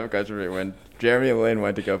okay, Andy, I have a question for you. When Jeremy and Lynn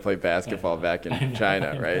went to go play basketball back in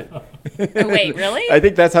China, right? Oh, wait, really? I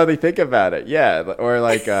think that's how they think about it. Yeah, or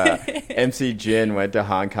like MC Jin went to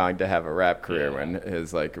Hong Kong to have a rap career when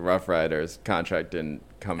his like Rough Riders contract didn't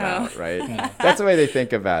come out, right? That's the way they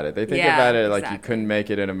think about it. They think about it like you couldn't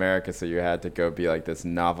make it in America, so you had to go be like this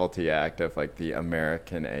novelty act of like the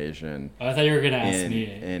American Asian. I thought you were gonna ask me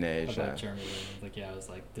in Asia. about Jeremy Lin. Like, I was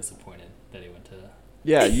like disappointed that he went to.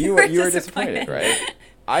 Yeah, you were disappointed, right?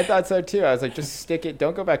 I thought so too. I was like, just stick it.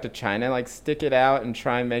 Don't go back to China. Like, stick it out and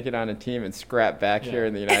try and make it on a team and scrap back here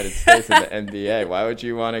in the United States in the NBA. Why would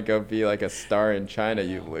you want to go be like a star in China,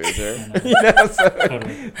 you loser?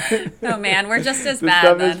 Totally. Oh man, we're just as The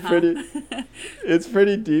bad stuff then, is it's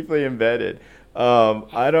pretty deeply embedded.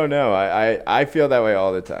 I don't know. I feel that way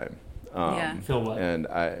all the time. Feel what? And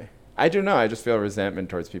I don't know. I just feel resentment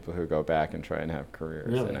towards people who go back and try and have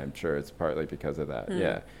careers. Really? And I'm sure it's partly because of that.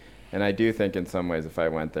 Yeah. And I do think in some ways if I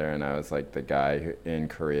went there and I was like the guy in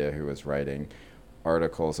Korea who was writing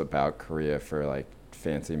articles about Korea for like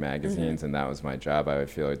fancy magazines and that was my job, I would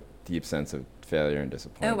feel deep sense of failure and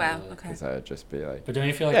disappointment. Oh, wow. Okay. Because I'd just be like... But don't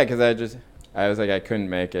you feel like... Yeah, because I was like, I couldn't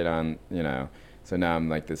make it on, so now I'm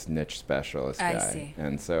like this niche specialist guy. I see.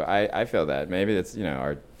 And so I feel that. Maybe it's,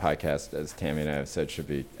 our podcast, as Tammy and I have said, should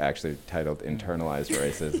be actually titled Internalized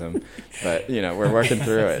Racism. But, we're working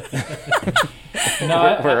through it.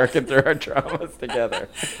 We're working through our traumas together.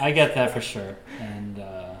 I get that for sure. And,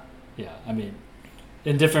 I mean,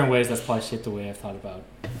 in different ways, that's probably shaped the way I've thought about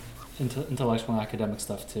intellectual and academic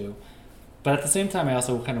stuff, too. But at the same time, I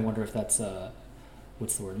also kind of wonder if that's...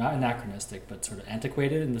 what's the word? Not anachronistic, but sort of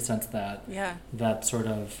antiquated in the sense that that sort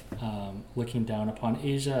of looking down upon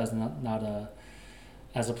Asia as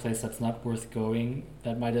as a place that's not worth going.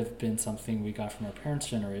 That might have been something we got from our parents'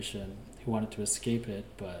 generation who wanted to escape it.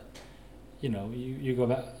 But you go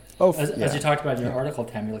back as you talked about in your article,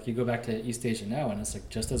 Tammy. Like you go back to East Asia now, and it's like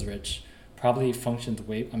just as rich. Probably functions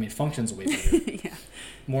way better.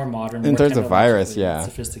 More modern. In terms of virus,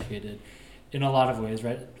 sophisticated. In a lot of ways,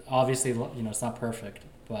 right? Obviously, it's not perfect,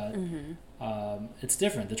 but it's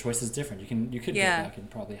different. The choice is different. You could go back and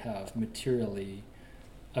probably have materially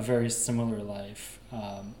a very similar life.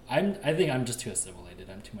 I think I'm just too assimilated.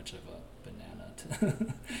 I'm too much of a banana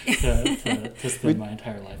to spend my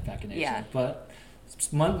entire life back in Asia. Yeah. But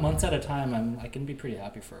months at a time, I can be pretty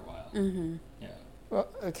happy for a while. Mm-hmm. Yeah. Well,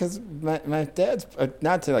 because my dad's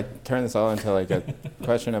not to like turn this all into like a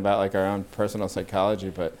question about like our own personal psychology,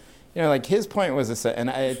 but. Like his point was, and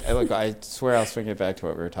I swear I'll swing it back to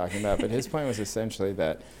what we were talking about, but his point was essentially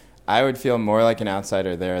that I would feel more like an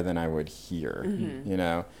outsider there than I would here,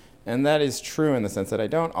 and that is true in the sense that I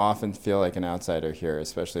don't often feel like an outsider here,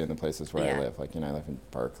 especially in the places where I live. Like, I live in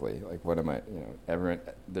Berkeley. Like, what am I, everyone,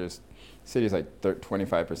 there's cities like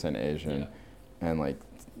 25% Asian and like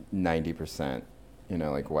 90%,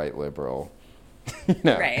 like white liberal,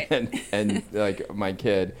 Right. and like my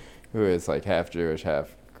kid who is like half Jewish,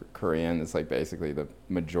 half Korean is like basically the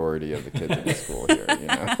majority of the kids in the school here.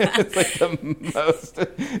 It's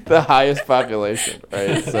like the highest population,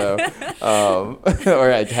 right? So, or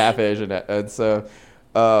like half Asian, and so,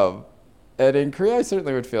 and in Korea I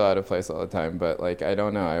certainly would feel out of place all the time. But like I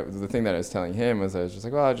don't know. The thing that I was telling him was I was just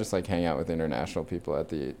like, well, I'll just like hang out with international people at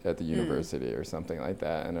the university or something like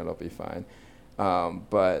that, and it'll be fine.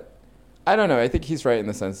 But. I don't know. I think he's right in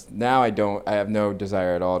the sense now I have no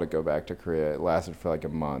desire at all to go back to Korea. It lasted for like a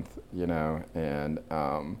month, and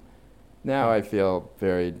now I feel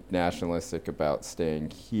very nationalistic about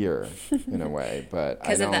staying here in a way. But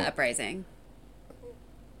because of the uprising.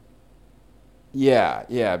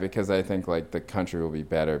 Yeah, because I think like the country will be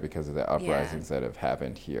better because of the uprisings that have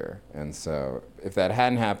happened here. And so if that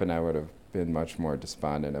hadn't happened, I would have been much more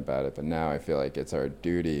despondent about it. But now I feel like it's our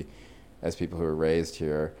duty as people who were raised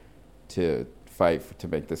here to fight to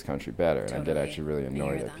make this country better. Totally. And I get actually really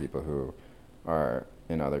annoyed at people who are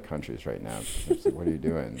in other countries right now. Like, what are you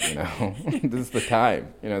doing? This is the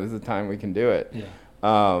time. This is the time we can do it. Yeah.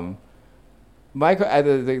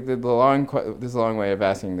 This is a long way of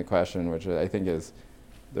asking the question, which I think is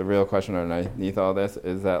the real question underneath all this,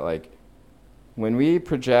 is that like when we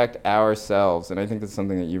project ourselves, and I think that's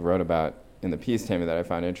something that you wrote about in the piece, Tammy, that I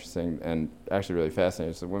found interesting and actually really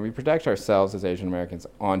fascinating. So when we project ourselves as Asian Americans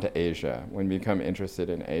onto Asia, when we become interested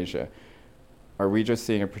in Asia, are we just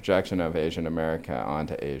seeing a projection of Asian America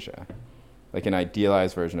onto Asia? Like an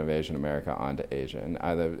idealized version of Asian America onto Asia. And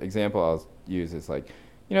the example I'll use is like,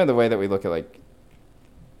 the way that we look at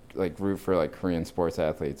like root for like Korean sports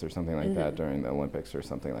athletes or something like that during the Olympics or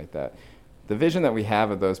something like that. The vision that we have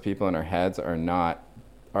of those people in our heads are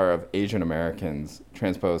of Asian Americans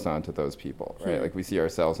transposed onto those people, right? Like we see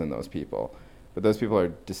ourselves in those people, but those people are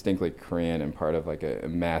distinctly Korean and part of like a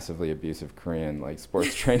massively abusive Korean like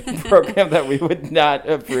sports training program that we would not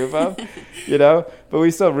approve of, but we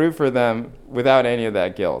still root for them without any of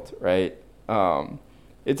that guilt, right?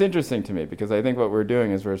 It's interesting to me because I think what we're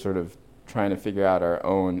doing is we're sort of trying to figure out our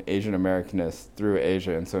own Asian Americanness through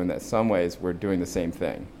Asia, and so in that some ways we're doing the same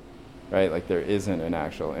thing, right? Like there isn't an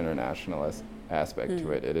actual internationalist aspect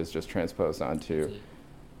to it. It is just transposed onto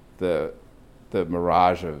the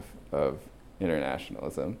mirage of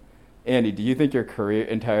internationalism. Andy, do you think your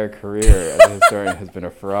entire career as a historian has been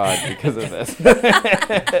a fraud because of this? No,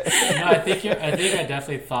 I think I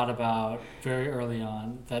definitely thought about very early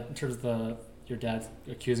on that in terms of your dad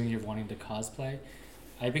accusing you of wanting to cosplay.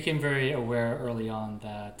 I became very aware early on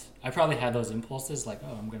that I probably had those impulses like,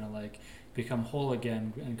 I'm gonna like become whole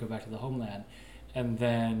again and go back to the homeland. And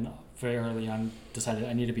then very early on decided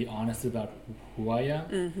I need to be honest about who I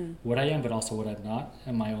am, what I am, but also what I'm not,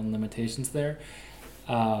 and my own limitations there.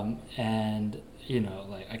 And,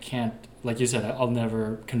 like I can't, like you said, I'll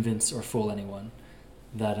never convince or fool anyone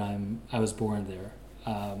that I was born there.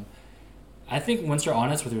 I think once you're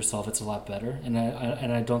honest with yourself, it's a lot better, and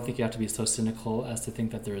I don't think you have to be so cynical as to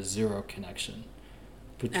think that there is zero connection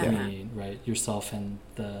between right yourself and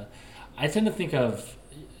the. I tend to think of,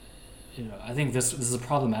 I think this is a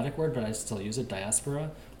problematic word, but I still use it,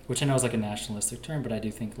 diaspora, which I know is like a nationalistic term, but I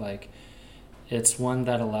do think like it's one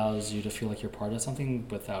that allows you to feel like you're part of something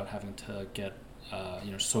without having to get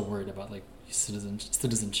so worried about like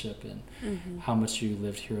citizenship and how much you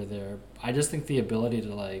lived here or there. I just think the ability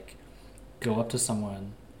to like go up to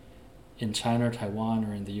someone in China or Taiwan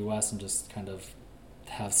or in the US and just kind of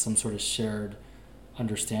have some sort of shared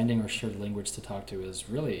understanding or shared language to talk to is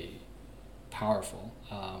really powerful.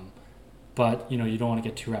 But you don't want to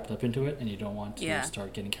get too wrapped up into it, and you don't want to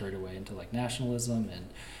start getting carried away into like nationalism and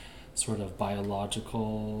sort of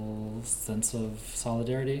biological sense of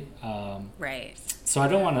solidarity. Right. So I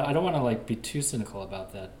don't want to like be too cynical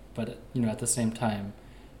about that, but at the same time,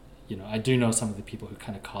 I do know some of the people who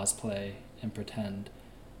kind of cosplay and pretend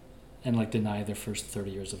and like deny their first 30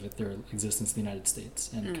 years of their existence in the United States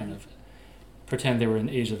and kind of pretend they were in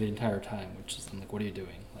Asia the entire time, which is, I'm like, what are you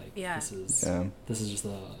doing? Like, this is just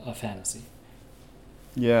a fantasy.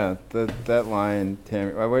 Yeah, that line,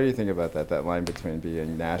 Tammy, what do you think about that line between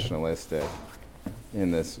being nationalistic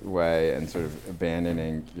in this way and sort of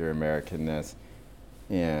abandoning your Americanness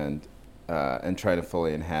and trying to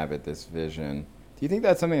fully inhabit this vision? Do you think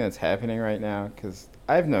that's something that's happening right now? Because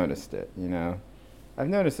I've noticed it, I've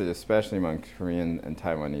noticed it especially among Korean and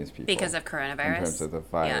Taiwanese people. Because of coronavirus? In terms of the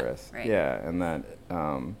virus. Yeah, right. Yeah, and that...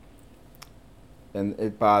 and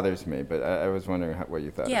it bothers me, but I was wondering what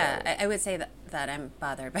you thought about it. Yeah, I would say that I'm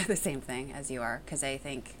bothered by the same thing as you are, because I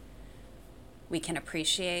think we can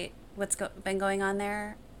appreciate what's been going on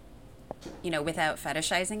there, without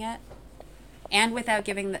fetishizing it, and without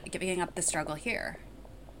giving up the struggle here.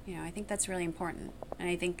 I think that's really important, and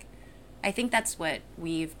I think that's what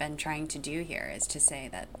we've been trying to do here, is to say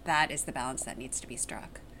that is the balance that needs to be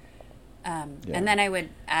struck. And then I would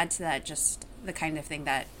add to that just the kind of thing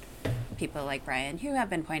that people like Brian who have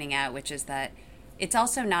been pointing out, which is that it's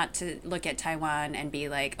also not to look at Taiwan and be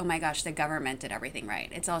like, oh my gosh, the government did everything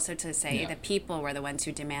right. It's also to say the people were the ones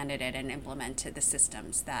who demanded it and implemented the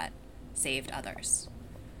systems that saved others.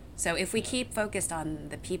 So if we keep focused on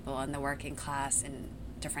the people and the working class in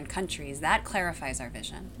different countries, that clarifies our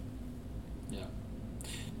vision. Yeah.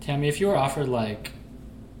 Tammy, if you were offered like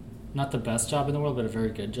not the best job in the world, but a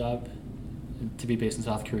very good job to be based in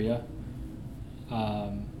South Korea,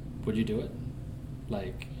 would you do it?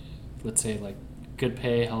 Like, let's say like good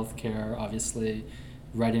pay, healthcare, obviously,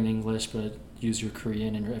 write in English, but use your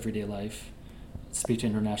Korean in your everyday life. Speak to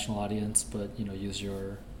an international audience, but use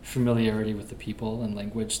your familiarity with the people and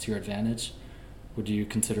language to your advantage. Would you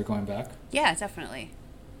consider going back? Yeah, definitely.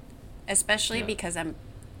 Especially because I'm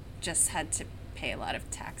just had to pay a lot of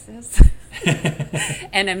taxes.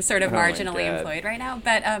 And I'm sort of marginally employed right now.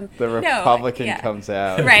 But the Republican comes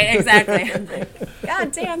out. Right, exactly. I'm like,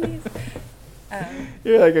 God damn these.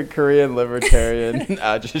 You're like a Korean libertarian. It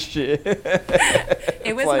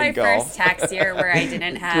was my first tax year where I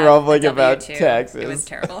didn't have grumbling about taxes. It was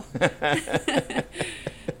terrible.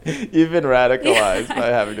 You've been radicalized by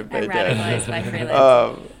having to pay taxes. Radicalized by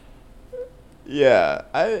freelancing. Yeah,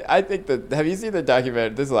 I think that. Have you seen the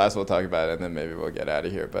documentary? This is the last we'll talk about it, and then maybe we'll get out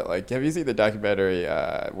of here. But like, have you seen the documentary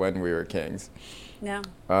When We Were Kings? No.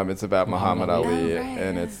 It's about Muhammad Ali,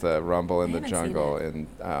 and it's the Rumble in the Jungle in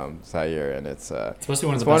Zaire, and it's supposed to be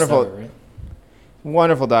one of the best ever, right?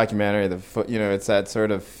 Wonderful documentary. It's that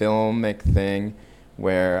sort of filmic thing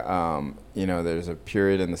where there's a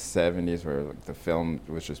period in the 70s where like, the film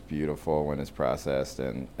was just beautiful when it's processed,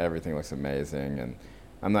 and everything looks amazing. And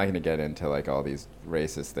I'm not going to get into like all these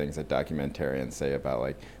racist things that documentarians say about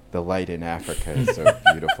like the light in Africa is so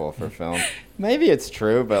beautiful for film. Maybe it's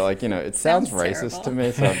true, but like, it sounds racist to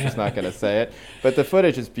me, so I'm just not going to say it. But the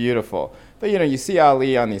footage is beautiful. But, you see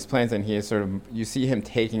Ali on these planes, and you see him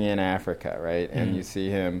taking in Africa, right? Mm-hmm. And you see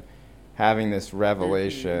him having this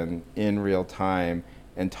revelation in real time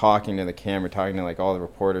and talking to the camera, talking to like all the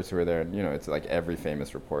reporters who were there. And, it's like every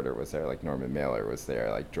famous reporter was there. Like Norman Mailer was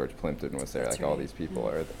there. Like George Plimpton was there. All these people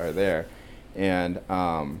are there. And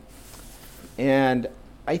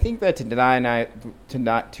I think that to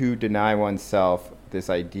deny oneself this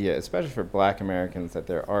idea, especially for Black Americans, that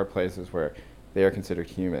there are places where they are considered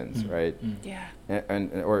humans, right? Yeah.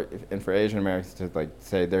 And for Asian Americans to like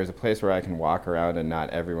say there's a place where I can walk around and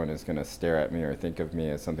not everyone is going to stare at me or think of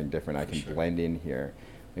me as something different. I can blend in here.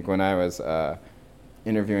 Like when I was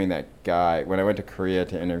interviewing that guy, when I went to Korea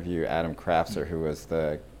to interview Adam Krapser, who was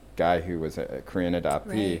the guy who was a Korean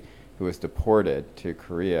adoptee who was deported to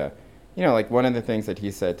Korea. you know, like one of the things that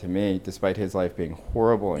he said to me, despite his life being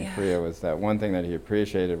horrible in Korea, was that one thing that he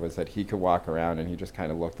appreciated was that he could walk around and he just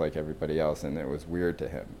kind of looked like everybody else, and it was weird to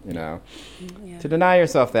him, you know. To deny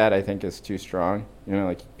yourself that, I think, is too strong. You know,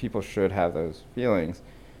 like people should have those feelings,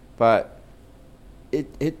 but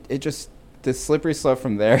it just, the slippery slope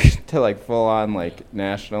from there to like full on like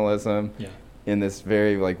nationalism in this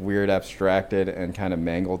very like weird, abstracted and kind of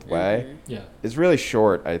mangled way is really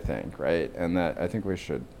short, I think, right? And that I think we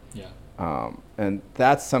should. And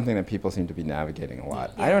that's something that people seem to be navigating a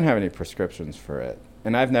lot. I don't have any prescriptions for it,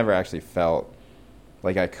 and I've never actually felt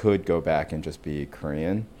like I could go back and just be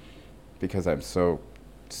Korean because I'm so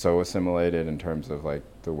assimilated in terms of like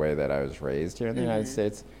the way that I was raised here in the United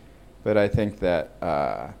States. But I think that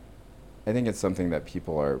I think it's something that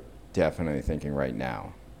people are definitely thinking right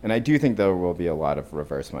now. And I do think there will be a lot of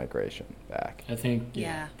reverse migration back. I think,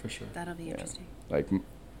 for sure. That'll be interesting. Like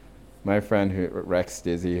my friend Rex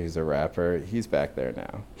Dizzy, who's a rapper, he's back there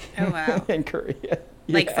now. Oh, wow. In Korea.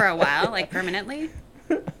 Like for a while? Like permanently?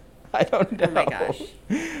 I don't know. Oh my gosh.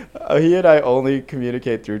 He and I only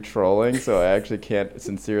communicate through trolling, so I actually can't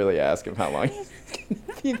sincerely ask him how long he's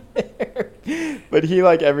going to be there. But he,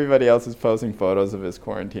 like everybody else, is posting photos of his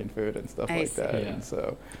quarantine food and stuff like that. And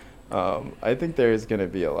so I think there is going to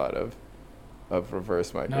be a lot of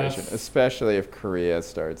reverse migration, especially if Korea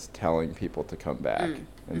starts telling people to come back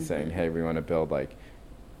and saying, hey, we want to build like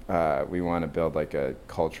a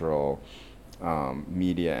cultural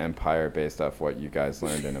media empire based off what you guys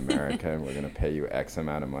learned in America, and we're going to pay you X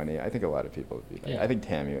amount of money. I think a lot of people would be back. I think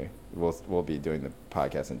Tammy will be doing the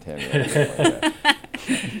podcast, and Tammy will be like that.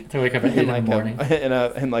 To wake up at 8 in the morning.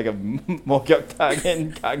 In like a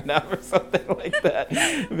목욕탕 Gangnam or something like that.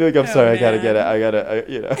 I'd be like, I'm sorry, man.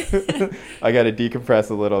 I gotta decompress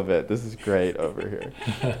a little bit. This is great over here.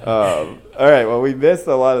 All right, well, we missed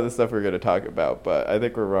a lot of the stuff we were going to talk about, but I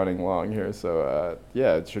think we're running long here, so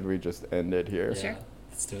should we just end it here? Sure.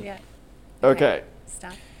 Let's do it. Yeah. Okay.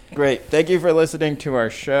 Stop. Great. Thank you for listening to our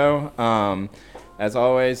show. As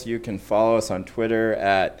always, you can follow us on Twitter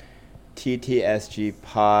at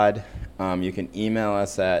TTSGpod. You can email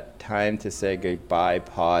us at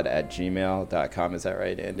timetosaygoodbyepod@gmail.com. Is that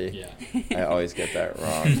right, Andy? Yeah. I always get that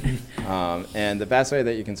wrong. And the best way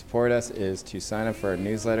that you can support us is to sign up for our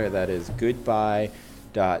newsletter. That is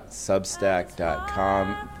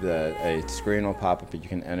goodbye.substack.com. A screen will pop up, and you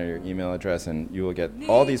can enter your email address, and you will get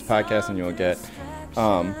all these podcasts, and you will get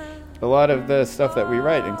a lot of the stuff that we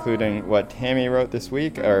write, including what Tammy wrote this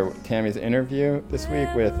week, or Tammy's interview this week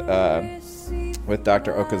with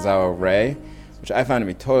Dr. Okazawa Ray, which I found to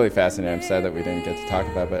be totally fascinating. I'm sad that we didn't get to talk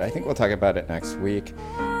about it, but I think we'll talk about it next week.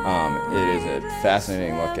 It is a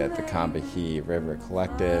fascinating look at the Combahee River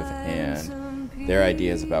Collective and their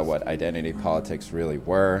ideas about what identity politics really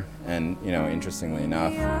were. And, interestingly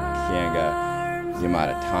enough, Kianga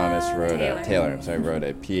Yamada Thomas wrote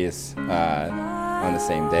a piece on the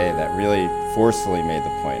same day that really forcefully made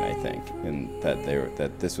the point, I think,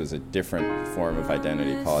 that this was a different form of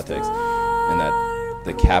identity politics, and that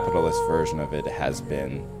the capitalist version of it has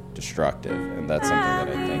been destructive. And that's something that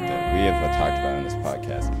I think that we have talked about in this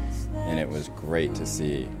podcast, and it was great to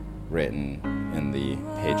see written in the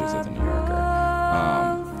pages of the New Yorker.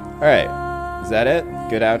 All right, is that it?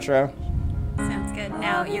 Good outro? Sounds good.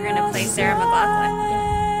 Now you're going to play Sarah McLachlan.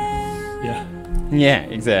 Yeah. Yeah,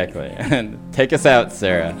 exactly. And take us out,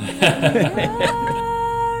 Sarah.